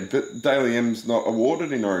Hunt? Yeah, but Daily M's not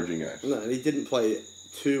awarded in Origin games. No, and he didn't play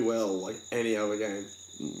too well like any other game.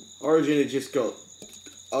 Origin had just got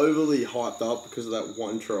overly hyped up because of that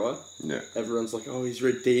one try. Yeah. Everyone's like, oh, he's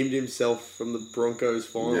redeemed himself from the Broncos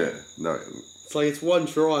final. Yeah, no. It's like, it's one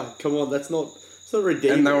try. Come on, it's not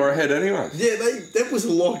redeemed. And they were ahead anyway. Yeah, that was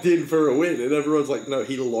locked in for a win, and everyone's like, no,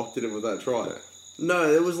 he locked it in with that try. Yeah.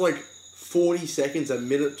 No, there was like 40 seconds, a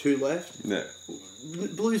minute 2 left. Yeah.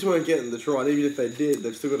 Blues weren't getting the try, and even if they did,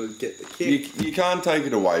 they've still got to get the kick. You can't take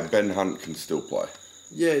it away. Ben Hunt can still play.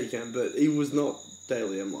 Yeah, you can, but he was not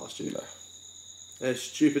Daily M last year. No. And it's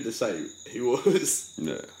stupid to say he was.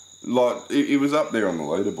 Yeah. Like, he was up there on the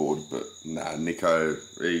leaderboard, but nah, Nico,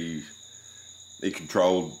 he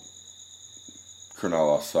controlled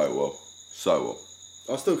Cronulla so well. So well.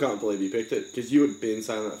 I still can't believe you picked it, because you had been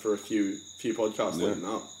saying that for a few podcasts leading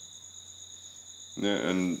up. Yeah,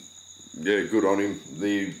 and good on him.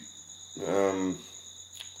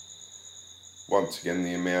 Once again,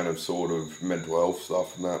 the amount of sort of mental health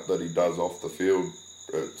stuff and that he does off the field,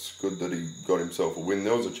 it's good that he got himself a win.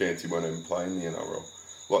 There was a chance he won't even play in the NRL.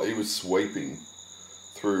 Like, he was sweeping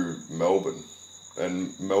through Melbourne,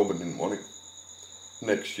 and Melbourne didn't want him.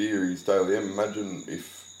 Next year, he's Daily M. Imagine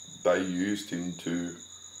if they used him to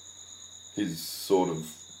his sort of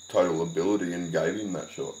total ability and gave him that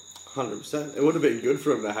shot. 100%. It would have been good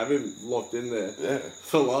for him to have him locked in there. Yeah.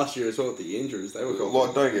 For last year as well with the injuries. They were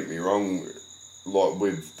like, don't get me wrong, like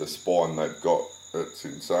with the spine they've got, it's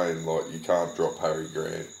insane. Like, you can't drop Harry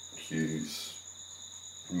Grant, Hughes,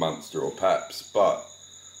 Munster or Paps, but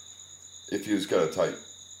if you was going to take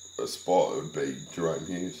a spot, it would be Jerome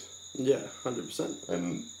Hughes. Yeah, 100%.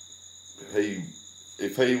 And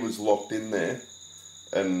if he was locked in there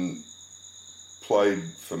and played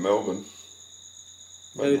for Melbourne,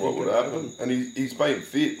 maybe what Anything would could happen. happen. And he's been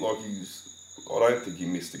fit. Like I don't think he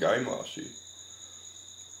missed a game last year.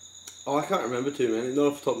 Oh, I can't remember too many. Not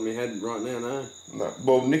off the top of my head right now, no. No.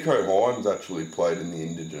 Well, Nico Hines actually played in the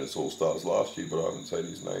Indigenous All-Stars last year, but I haven't seen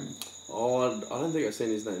his name. Oh, I don't think I've seen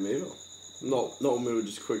his name either. Not when we were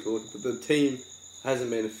just quickly looking, but the team hasn't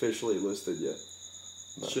been officially listed yet.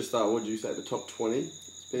 No. It's just, what did you say, the top 20?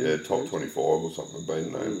 Yeah, top 25 or something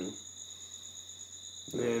been named.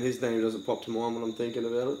 Yeah, and his name doesn't pop to mind when I'm thinking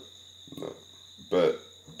about it. No. But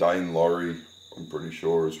Dane Laurie, I'm pretty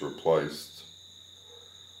sure, has replaced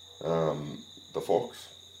the Fox.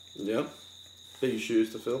 Yep. Big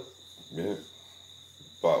shoes to fill. Yeah.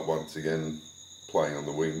 But once again, playing on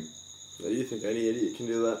the wing. Yeah, you think any idiot can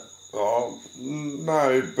do that? Oh,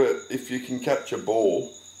 no, but if you can catch a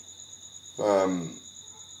ball,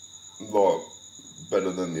 like,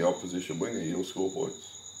 better than the opposition winger, you'll score points.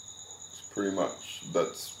 It's pretty much,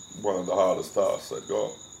 that's one of the hardest tasks they've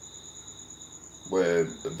got. Where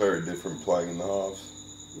they're very different playing in the halves.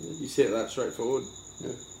 You see it that straightforward.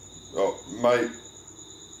 Yeah. Oh, mate,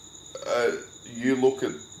 you look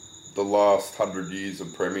at the last 100 years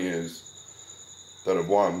of premiers that have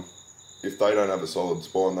won, if they don't have a solid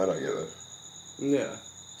spine, they don't get there. Yeah.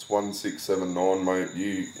 It's 1, 6, 7, 9,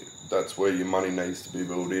 mate. That's where your money needs to be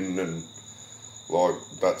built in, and like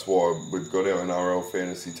that's why we've got our NRL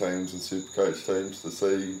fantasy teams and Supercoach teams to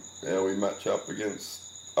see how we match up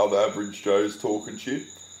against other average Joes talking shit.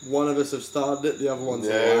 One of us have started it, the other one's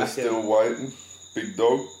still waiting. Big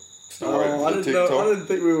dog. Still waiting for the TikTok. I didn't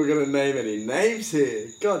think we were going to name any names here.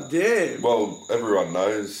 God damn. Well, everyone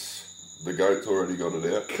knows the goat's already got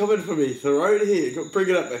it out. Coming for me throat here.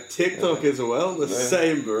 Bringing up the TikTok as well. The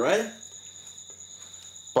same beret.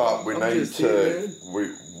 But we I'm need just here, to.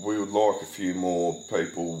 We would like a few more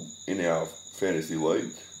people in our fantasy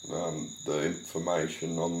league. The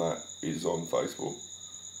information on that is on Facebook.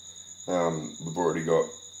 We've already got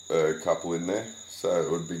a couple in there, so it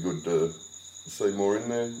would be good to see more in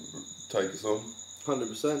there. Take us on.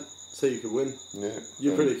 100%. So you could win. Yeah.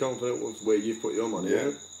 You're pretty confident with where you've put your money.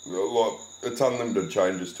 Yeah. Right? Like, it's unlimited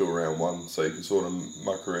changes till round 1, so you can sort of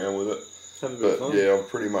muck around with it. Have a bit of fun. Yeah, I've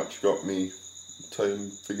pretty much got me team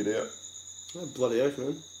figured out. Oh, bloody oath,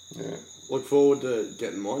 man. Yeah. Look forward to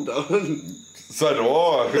getting mine done. So do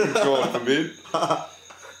I. God forbid.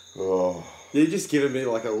 Oh. You're just giving me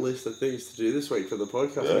like a list of things to do this week for the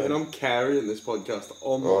podcast, man. I'm carrying this podcast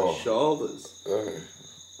on my shoulders.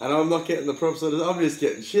 And I'm not getting the props that I'm just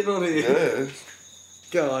getting shit on here. Yeah.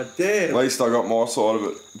 God damn. At least I got my side of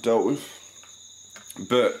it dealt with.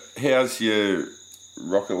 But how's your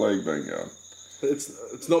Rocket League been going?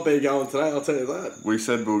 It's not been going today, I'll tell you that. We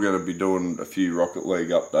said we were going to be doing a few Rocket League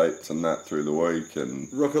updates and that through the week,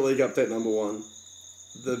 and Rocket League update number 1.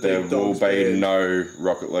 There will be no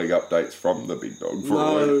Rocket League updates from the big dog for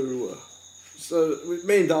a week. No. So,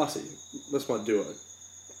 me and Darcy, that's my duo.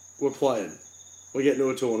 We're playing. We're getting to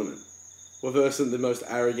a tournament. We're versing the most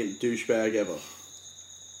arrogant douchebag ever.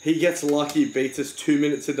 He gets lucky, beats us 2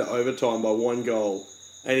 minutes into overtime by 1 goal,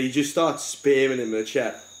 and he just starts spamming him in the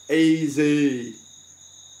chat. Easy.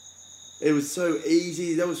 It was so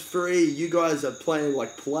easy. That was free. You guys are playing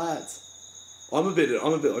like plats. I'm a bit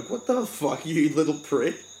like, what the fuck, you little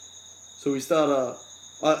prick? So we start,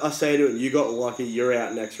 I say to him, you got lucky, you're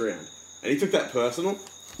out next round. And he took that personal,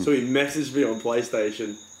 so he messaged me on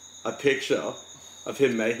PlayStation a picture of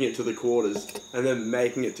him making it to the quarters and then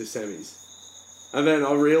making it to semis. And then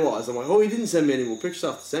I realised, I'm like, oh, he didn't send me any more pictures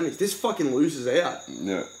after semis. This fucking loses out.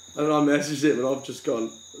 Yeah. And I messaged him and I've just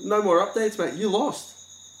gone, no more updates, mate, you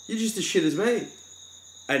lost. You're just as shit as me.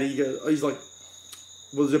 And he's like,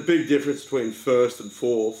 well, there's a big difference between first and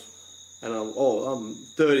fourth. And I'm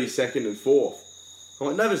 32nd and fourth. I'm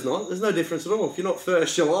like, no, there's not. There's no difference at all. If you're not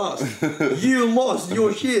first, you're last. You lost.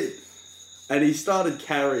 You're shit. And he started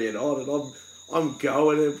carrying on, and I'm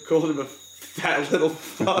going and calling him a fat little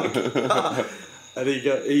fuck. And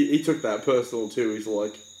he took that personal too. He's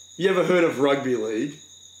like, you ever heard of rugby league?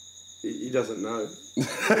 He doesn't know.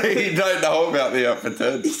 He don't know about the upper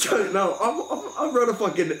 10. He don't know. I run a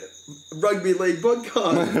fucking rugby league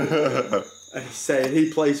podcast. And he's saying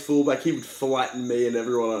he plays fullback. He would flatten me and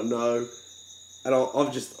everyone I know. And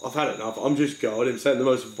I've had enough. I'm just going him saying the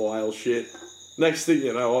most vile shit. Next thing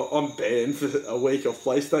you know, I'm banned for a week off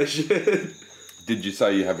PlayStation. Did you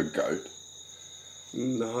say you have a goat?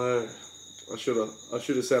 No. I should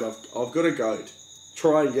have said I've got a goat.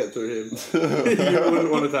 Try and get through him. You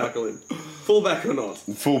wouldn't want to tackle him. Fullback or not.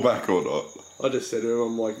 Fullback or not. I just said to him,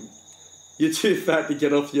 I'm like, you're too fat to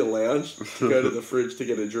get off your lounge to go to the fridge to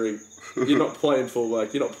get a drink. You're not playing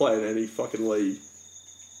fullback. You're not playing any fucking league.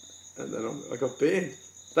 And then I got banned.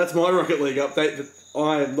 That's my Rocket League update, but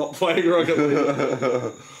I am not playing Rocket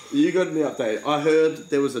League. You got any update? I heard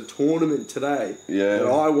there was a tournament today that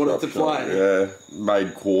I wanted to play. Yeah,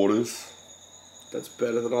 made quarters. That's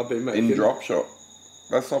better than I've been making. In drop shot.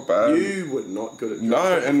 That's not bad. You were not good at drop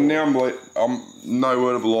shot. No, and now I'm no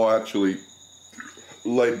word of a lie, actually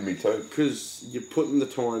led me to. Because you're putting the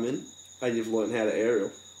time in and you've learned how to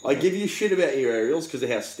aerial. I give you shit about your aerials because of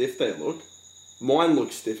how stiff they look. Mine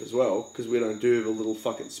looks stiff as well because we don't do the little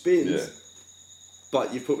fucking spins. Yeah.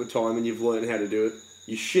 But you've put the time and you've learned how to do it.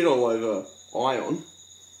 You shit all over Ion,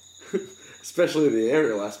 especially the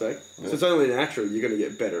aerial aspect. Yeah. So it's only natural you're going to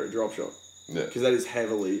get better at drop shot. Yeah. Because that is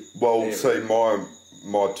heavily Well, aerial. see,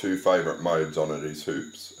 my two favourite modes on it is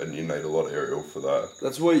hoops, and you need a lot of aerial for that.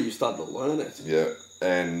 That's where you start to learn it. Yeah,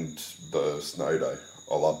 and the snow day.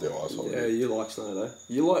 I love the ice hockey. Yeah, you like snow day.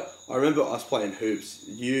 I remember us playing hoops.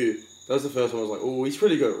 That was the first one I was like, oh, he's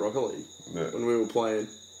pretty good at Rocket League. Yeah. When we were playing.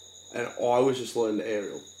 And I was just learning to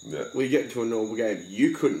aerial. Yeah. We get into a normal game,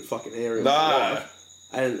 you couldn't fucking aerial. Nah.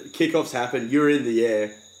 And kickoffs happen, you're in the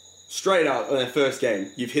air, straight up on that first game,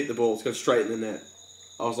 you've hit the ball, it's gone straight in the net.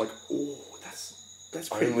 I was like, oh, that's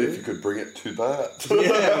pretty only good. if you could bring it to that.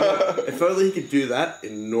 Yeah, if only he could do that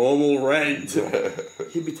in normal ranked,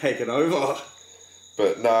 he'd be taken over.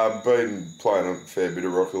 But nah, I've been playing a fair bit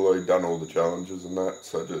of Rocket League, done all the challenges and that,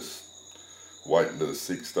 so just waiting to the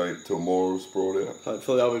 16th till more was brought out.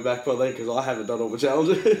 Hopefully I'll be back by then because I haven't done all the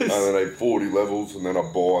challenges. And I need 40 levels and then I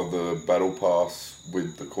buy the battle pass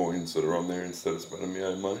with the coins that are on there instead of spending my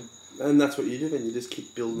own money. And that's what you do, and you just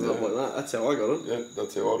keep building it up like that. That's how I got it. Yeah,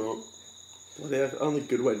 that's how I do it. Bloody hell, only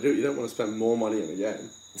good way to do it. You don't want to spend more money on a game.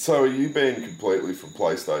 So are you banned completely from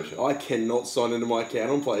PlayStation? I cannot sign into my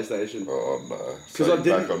account on PlayStation. Oh no. Because so I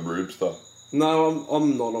didn't. Back on Rube stuff? No,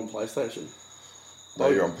 I'm not on PlayStation. No,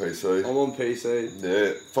 you're on PC. I'm on PC.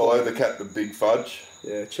 Yeah. Follow the cat, the Big Fudge.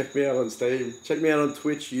 Yeah, check me out on Steam. Check me out on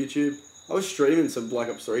Twitch, YouTube. I was streaming some Black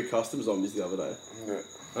Ops 3 custom zombies the other day. Yeah.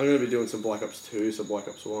 I'm going to be doing some Black Ops 2, some Black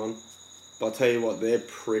Ops 1. But I'll tell you what, they're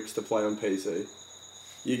pricks to play on PC.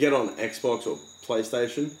 You get on Xbox or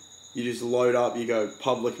PlayStation, you just load up, you go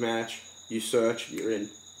public match, you search, you're in.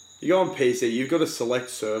 You go on PC, you've got to select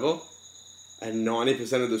server, and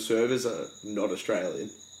 90% of the servers are not Australian.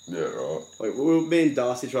 Yeah, right. Like, me and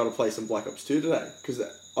Darcy trying to play some Black Ops 2 today, because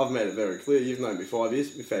I've made it very clear, you've known me 5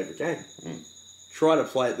 years, my favourite game. Try to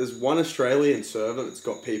play it, there's one Australian server that's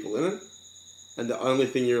got people in it, and the only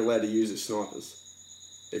thing you're allowed to use is snipers.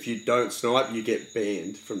 If you don't snipe, you get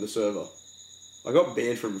banned from the server. I got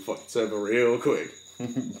banned from the fucking server real quick.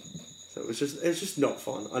 So it's just not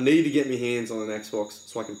fun. I need to get my hands on an Xbox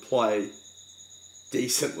so I can play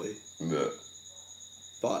decently. Yeah.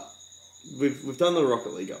 But we've done the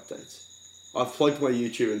Rocket League updates. I've plugged my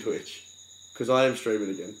YouTube and Twitch because I am streaming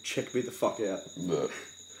again. Check me the fuck out. Yeah.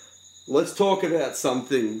 Let's talk about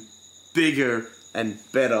something bigger and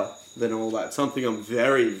better than all that. Something I'm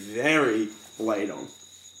very, very late on.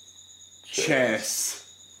 Chess.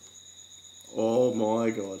 Oh my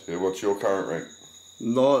god. Yeah, what's your current rank?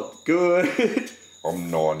 Not good. I'm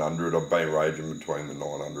 900. I've been raging between the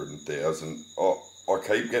 900 and 1,000. I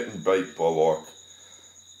keep getting beat by like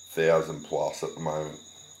 1,000 plus at the moment.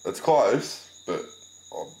 It's close, but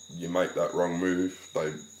you make that wrong move,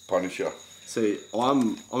 they punish you. See,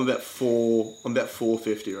 I'm about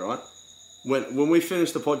 450, right? When we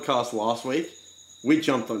finished the podcast last week, we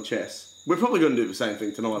jumped on chess. We're probably going to do the same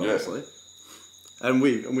thing tonight, honestly. And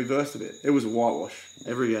we versed a bit. It was a whitewash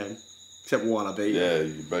every game, except one I beat. Yeah,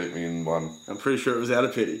 you beat me in one. I'm pretty sure it was out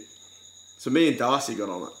of pity. So me and Darcy got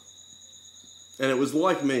on it, and it was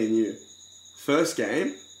like me and you. First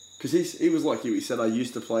game, because he was like you. He said I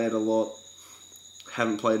used to play it a lot.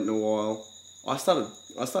 Haven't played it in a while. I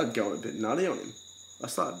started going a bit nutty on him. I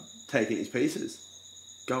started taking his pieces,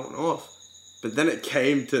 going off. But then it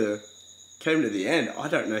came to the end. I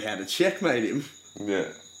don't know how to checkmate him. Yeah.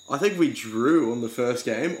 I think we drew on the first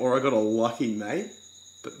game, or I got a lucky mate.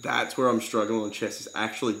 But that's where I'm struggling on chess, is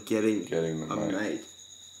actually getting the mate.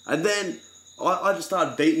 And then I just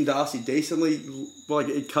started beating Darcy decently. Like,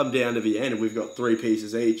 it come down to the end, and we've got 3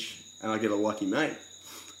 pieces each, and I get a lucky mate.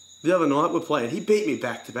 The other night we're playing, he beat me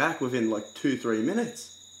back to back within like 2-3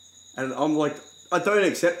 minutes. And I'm like, I don't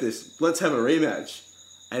accept this. Let's have a rematch.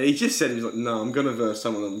 And he just said, he was like, no, I'm going to verse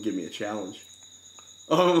someone and give me a challenge.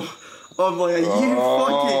 I'm like, are you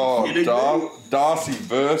fucking kidding me? Darcy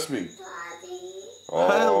versed me. Oh.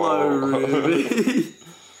 Hello, Ruby.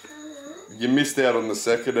 You missed out on the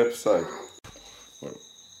second episode.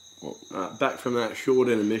 Back from that short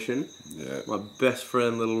intermission, my best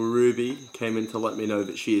friend, little Ruby, came in to let me know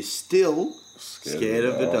that she is still scared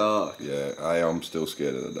of the dark. Yeah, I'm still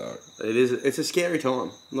scared of the dark. It's a scary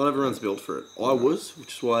time. Not everyone's built for it. I was,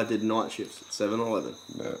 which is why I did night shifts at 7-Eleven.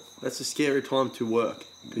 Yeah. That's a scary time to work,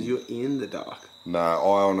 because you're in the dark. No,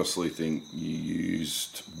 I honestly think you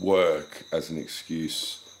used work as an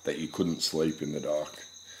excuse that you couldn't sleep in the dark.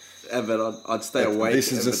 Yeah, but I'd stay awake.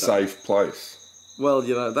 This is a safe place. Well,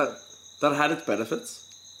 you know, that had its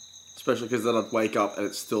benefits. Especially because then I'd wake up and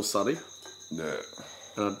it's still sunny. Yeah.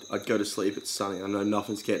 And I'd go to sleep, it's sunny. I know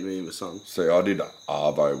nothing's getting me in the sun. See, I did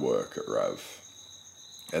Arvo work at RAV.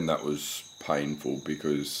 And that was painful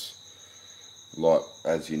because, like,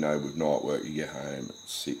 as you know, with night work, you get home at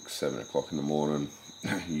 6, 7 o'clock in the morning.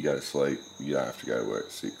 You go to sleep. You don't have to go to work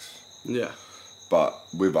at 6. Yeah. But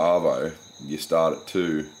with Arvo, you start at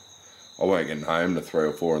 2. I weren't getting home to 3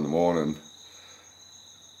 or 4 in the morning.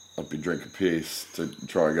 I'd be drinking piss to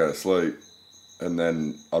try and go to sleep. And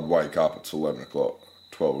then I'd wake up at 11 o'clock,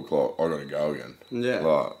 12 o'clock. I got to go again. Yeah.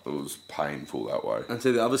 Like, it was painful that way. And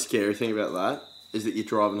see, the other scary thing about that is that you're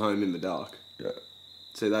driving home in the dark. Yeah.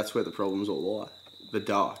 See, that's where the problems all lie. The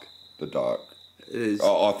dark. The dark. It is.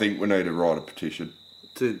 I think we need to write a petition.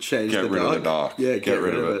 To change Get the rid dark. of the dark. Yeah, get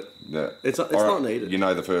rid of it. Yeah. It's not needed. You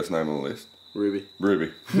know the first name on the list? Ruby.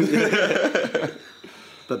 Ruby.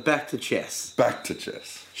 But back to chess. Back to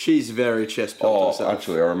chess. She's very chess built herself.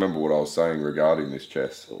 Actually, I remember what I was saying regarding this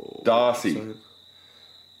chess. Darcy. Sorry.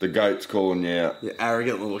 The goat's calling you out. You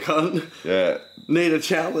arrogant little cunt. Yeah. Need a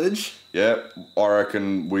challenge. Yeah. I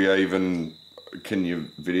reckon we even... Can you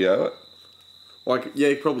video it? Yeah,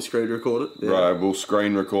 you probably screen record it. Yeah. Right, we'll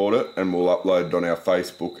screen record it and we'll upload it on our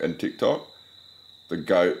Facebook and TikTok. The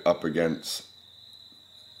goat up against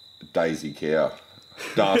Daisy Cow.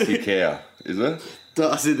 Darcy Cow, is it?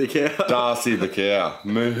 Darcy the cow. Darcy the cow.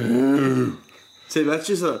 Moo. See, that's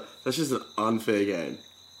just an unfair game.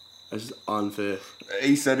 That's just unfair.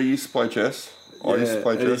 He said he used to play chess. I used to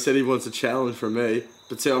play chess. And he said he wants a challenge from me.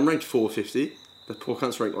 But see, I'm ranked 450. The poor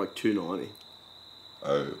cunt's ranked like 290.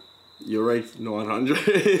 Oh. You're ranked 900.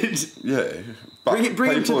 Yeah. Bring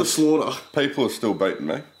him to the slaughter. People are still beating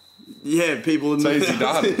me. Yeah, people in the It's easy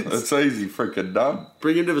done. It's easy freaking done.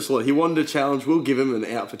 Bring him to the slaughter. He wanted a challenge. We'll give him an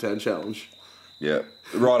out for 10 challenge. Yeah.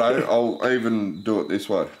 Righto, I'll even do it this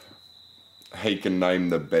way. He can name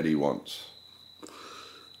the bet he wants.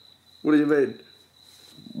 What do you mean?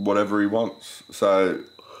 Whatever he wants. So,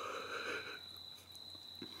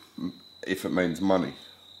 if it means money,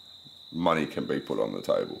 money can be put on the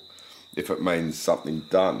table. If it means something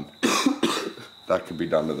done, that can be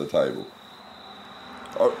done to the table.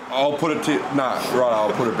 I'll put it to...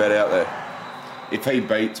 I'll put a bet out there. If he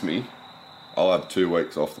beats me, I'll have 2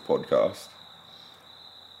 weeks off the podcast.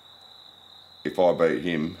 If I beat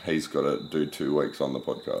him, he's got to do 2 weeks on the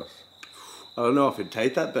podcast. I don't know if he'd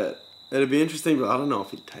take that bet. It'd be interesting, but I don't know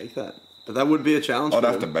if he'd take that. But that would be a challenge I'd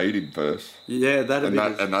for have to beat him first. Yeah, that'd be...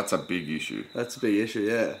 And that's a big issue. That's a big issue,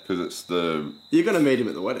 yeah. Because it's the... You're going to meet him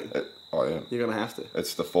at the wedding. Oh, yeah. You're going to have to.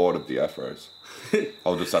 It's the fight of the afros.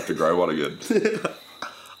 I'll just have to grow one again.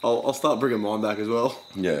 I'll start bringing mine back as well.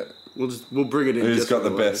 Yeah. We'll bring it in. Who's got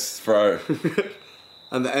the best throw?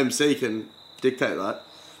 And the MC can dictate that.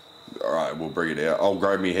 Alright, we'll bring it out. I'll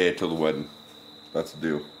grow me hair till the wedding. That's the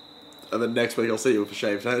deal. And then next week I'll see you with a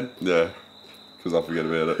shaved head. Yeah. Because I forget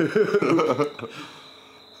about it.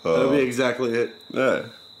 That'll be exactly it. Yeah.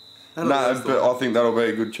 No, but I think that'll be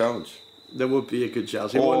a good challenge. That would be a good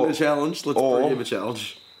challenge. He wanted a challenge. Let's bring him a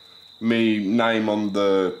challenge. Me name on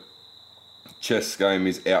the chess game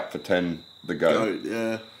is out for 10. The goat.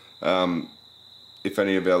 Yeah. If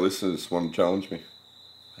any of our listeners want to challenge me,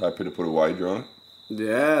 happy to put a wager on it.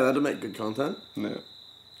 Yeah, that'd make good content. Yeah.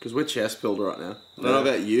 Because we're chess build right now. I don't know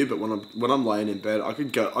about you, but when I'm laying in bed, I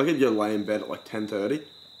could go lay in bed at like 10:30,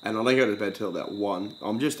 and I don't go to bed till about 1.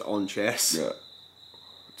 I'm just on chess. Yeah.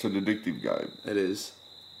 It's an addictive game. It is,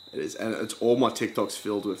 and it's all my TikToks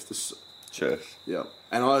filled with this chess. Yeah,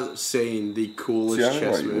 and I've seen the coolest it's the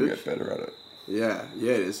chess only way move. You'll get better at it. Yeah, it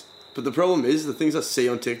is. But the problem is the things I see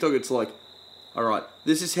on TikTok. It's like, all right,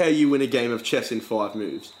 this is how you win a game of chess in 5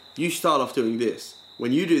 moves. You start off doing this.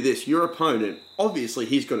 When you do this, your opponent, obviously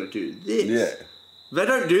he's going to do this. Yeah. They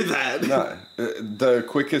don't do that. No. The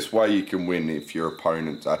quickest way you can win if your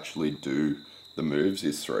opponents actually do the moves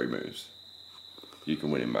is 3 moves. You can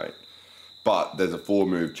win him, mate. But there's a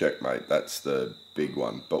 4-move checkmate. That's the big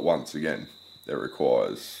one. But once again, it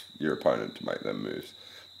requires your opponent to make them moves.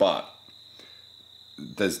 But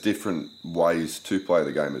there's different ways to play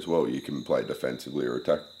the game as well. You can play defensively or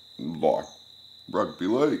attack, like rugby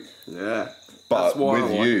league. Yeah. But why I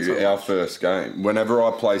with like it you, so our much. first game, whenever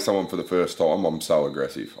I play someone for the first time, I'm so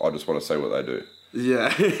aggressive. I just want to see what they do.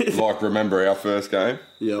 Yeah. Like, remember our first game?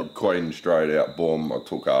 Yep. Queen straight out, boom, I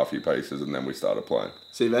took half your pieces and then we started playing.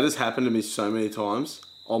 See, that has happened to me so many times.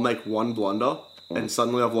 I'll make one blunder and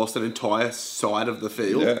suddenly I've lost an entire side of the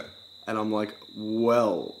field. Yeah. And I'm like,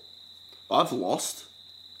 well, I've lost.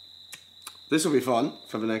 This will be fun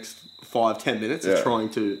for the next 5-10 minutes of trying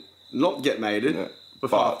to not get mated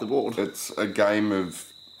with half the board. It's a game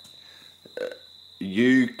of...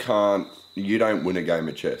 You don't win a game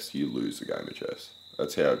of chess, you lose a game of chess.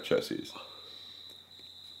 That's how chess is.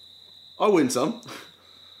 I win some.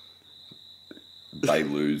 They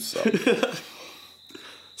lose some.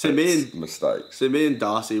 Mistakes. So me and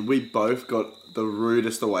Darcy, we both got the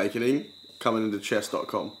rudest awakening coming into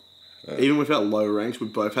chess.com. Yeah. Even with our low ranks, we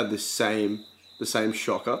both had the same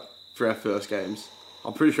shocker for our first games.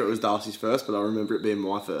 I'm pretty sure it was Darcy's first, but I remember it being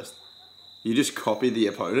my first. You just copy the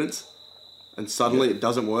opponents, and suddenly it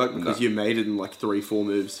doesn't work because you made it in like 3-4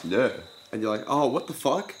 moves. Yeah. And you're like, oh, what the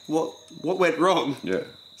fuck? What went wrong? Yeah.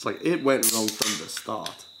 It's like, it went wrong from the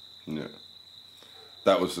start. Yeah.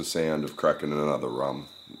 That was the sound of cracking another rum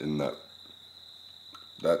in that.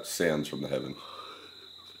 That sounds from the heaven.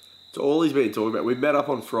 It's all he's been talking about. We met up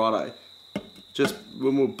on Friday, just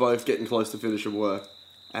when we were both getting close to finishing work,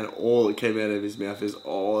 and all that came out of his mouth is,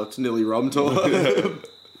 oh, it's nearly rum time.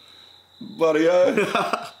 Bloody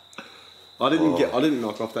hell. I didn't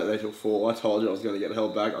knock off that day till 4. I told you I was going to get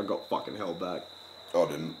held back. I got fucking held back. I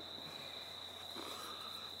didn't.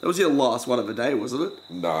 That was your last one of the day, wasn't it?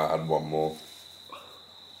 No, I had one more.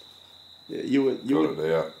 Yeah, you were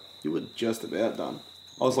were just about done.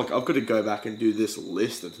 I was like, I've got to go back and do this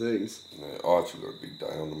list of things. Yeah, I actually got a big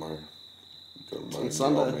day on tomorrow. Got to mow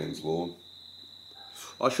Sunday. the old man's lawn.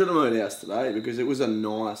 I should have mowed ours today because it was a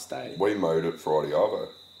nice day. We mowed it Friday Arvo.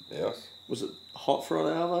 Yes. Was it hot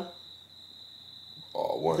Friday Arvo?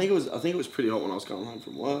 Oh, I think it was pretty hot when I was coming home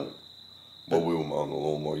from work. Well, we were mowing the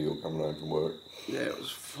lawn while you were coming home from work. Yeah, it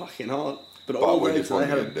was fucking hot. But all day today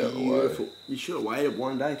had a beautiful... You should have waited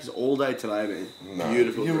one day because all day today, man,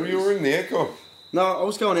 beautiful. You were in the aircon. No, I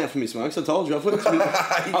was going out for my smokes. I told you.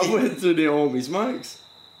 I went to do all my smokes.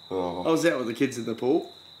 Oh. I was out with the kids in the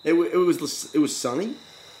pool. It was sunny,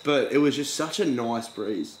 but it was just such a nice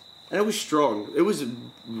breeze. And it was strong. It was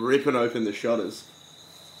ripping open the shutters.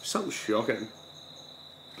 Something shocking.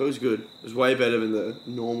 But it was good. It was way better than the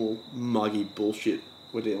normal muggy bullshit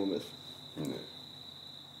we're dealing with. Yeah.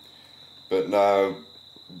 But no,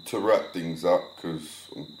 to wrap things up, because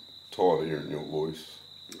I'm tired of hearing your voice.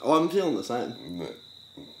 I'm feeling the same.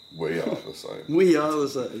 We are the same. We are the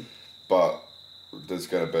same. But there's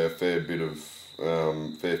going to be a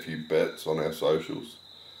fair few bets on our socials.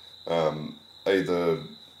 Either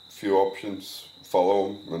few options,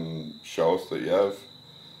 follow them and show us that you have,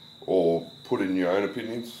 or put in your own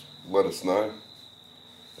opinions, let us know.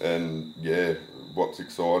 And yeah, what's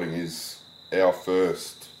exciting is our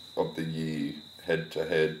first of the year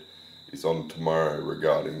head-to-head is on tomorrow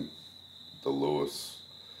regarding the Lewis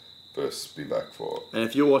versus Spivak fight. And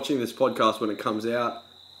if you're watching this podcast when it comes out,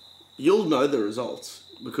 you'll know the results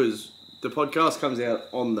because the podcast comes out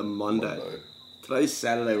on the Monday. Today's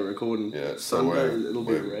Saturday, we're recording. Yeah, Sunday, it'll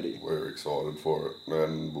be ready. We're excited for it,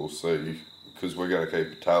 and we'll see, because we're going to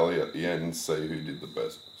keep a tally at the end and see who did the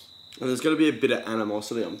best. And there's going to be a bit of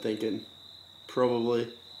animosity, I'm thinking, probably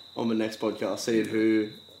on the next podcast, seeing who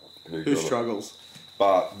struggles.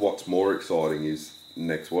 But what's more exciting is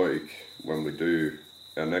next week, when we do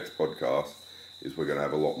our next podcast, is we're going to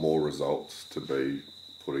have a lot more results to be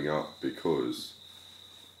putting up because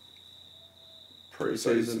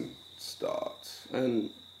pre-season starts. And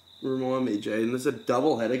remind me, Jane, there's a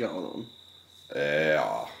double header going on.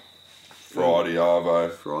 Yeah. Friday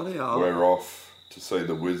Arvo. We're off to see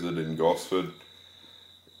the Wizard in Gosford.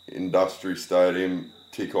 Industry Stadium,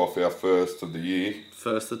 tick off our first of the year.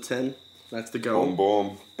 First of 10. That's the goal. Boom,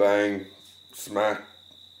 boom, bang, smack,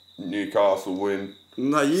 Newcastle win.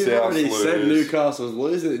 No, you've already said Newcastle's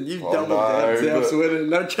losing. You've doubled down South's winning.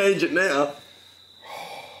 No, change it now.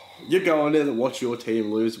 You're going there to watch your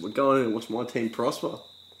team lose. We're going in to watch my team prosper.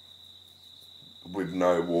 With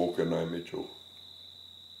no Walker, no Mitchell.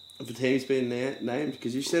 The team's been named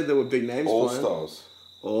because you said there were big names playing. All-Stars.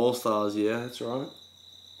 All-Stars, yeah, that's right.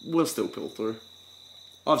 We'll still pull through.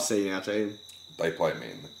 I've seen our team. They play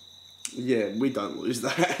Manly. Yeah, we don't lose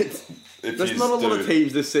that. There's not a lot of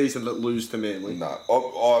teams this season that lose to Manly. No,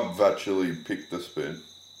 I've actually picked the spin.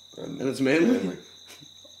 And it's Manly?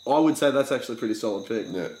 I would say that's actually a pretty solid pick.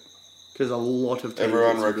 Yeah. Because a lot of teams...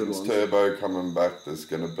 Everyone reckons Turbo coming back, there's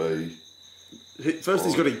going to be First,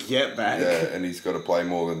 he's got to get back. Yeah, and he's got to play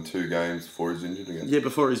more than 2 games before he's injured again. Yeah,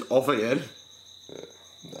 before he's off again. Yeah.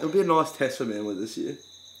 No. It'll be a nice test for Manly this year.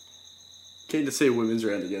 Keen to see a women's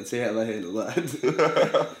round again, see how they handle that.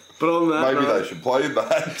 But on that Maybe note, they should play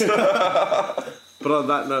that. But on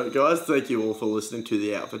that note, guys, thank you all for listening to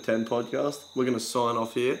the Out for 10 podcast. We're going to sign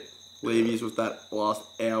off here. Leave you with that last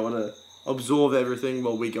hour to absorb everything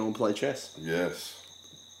while we go and play chess. Yes.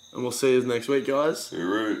 And we'll see you next week, guys.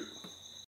 Hooroo.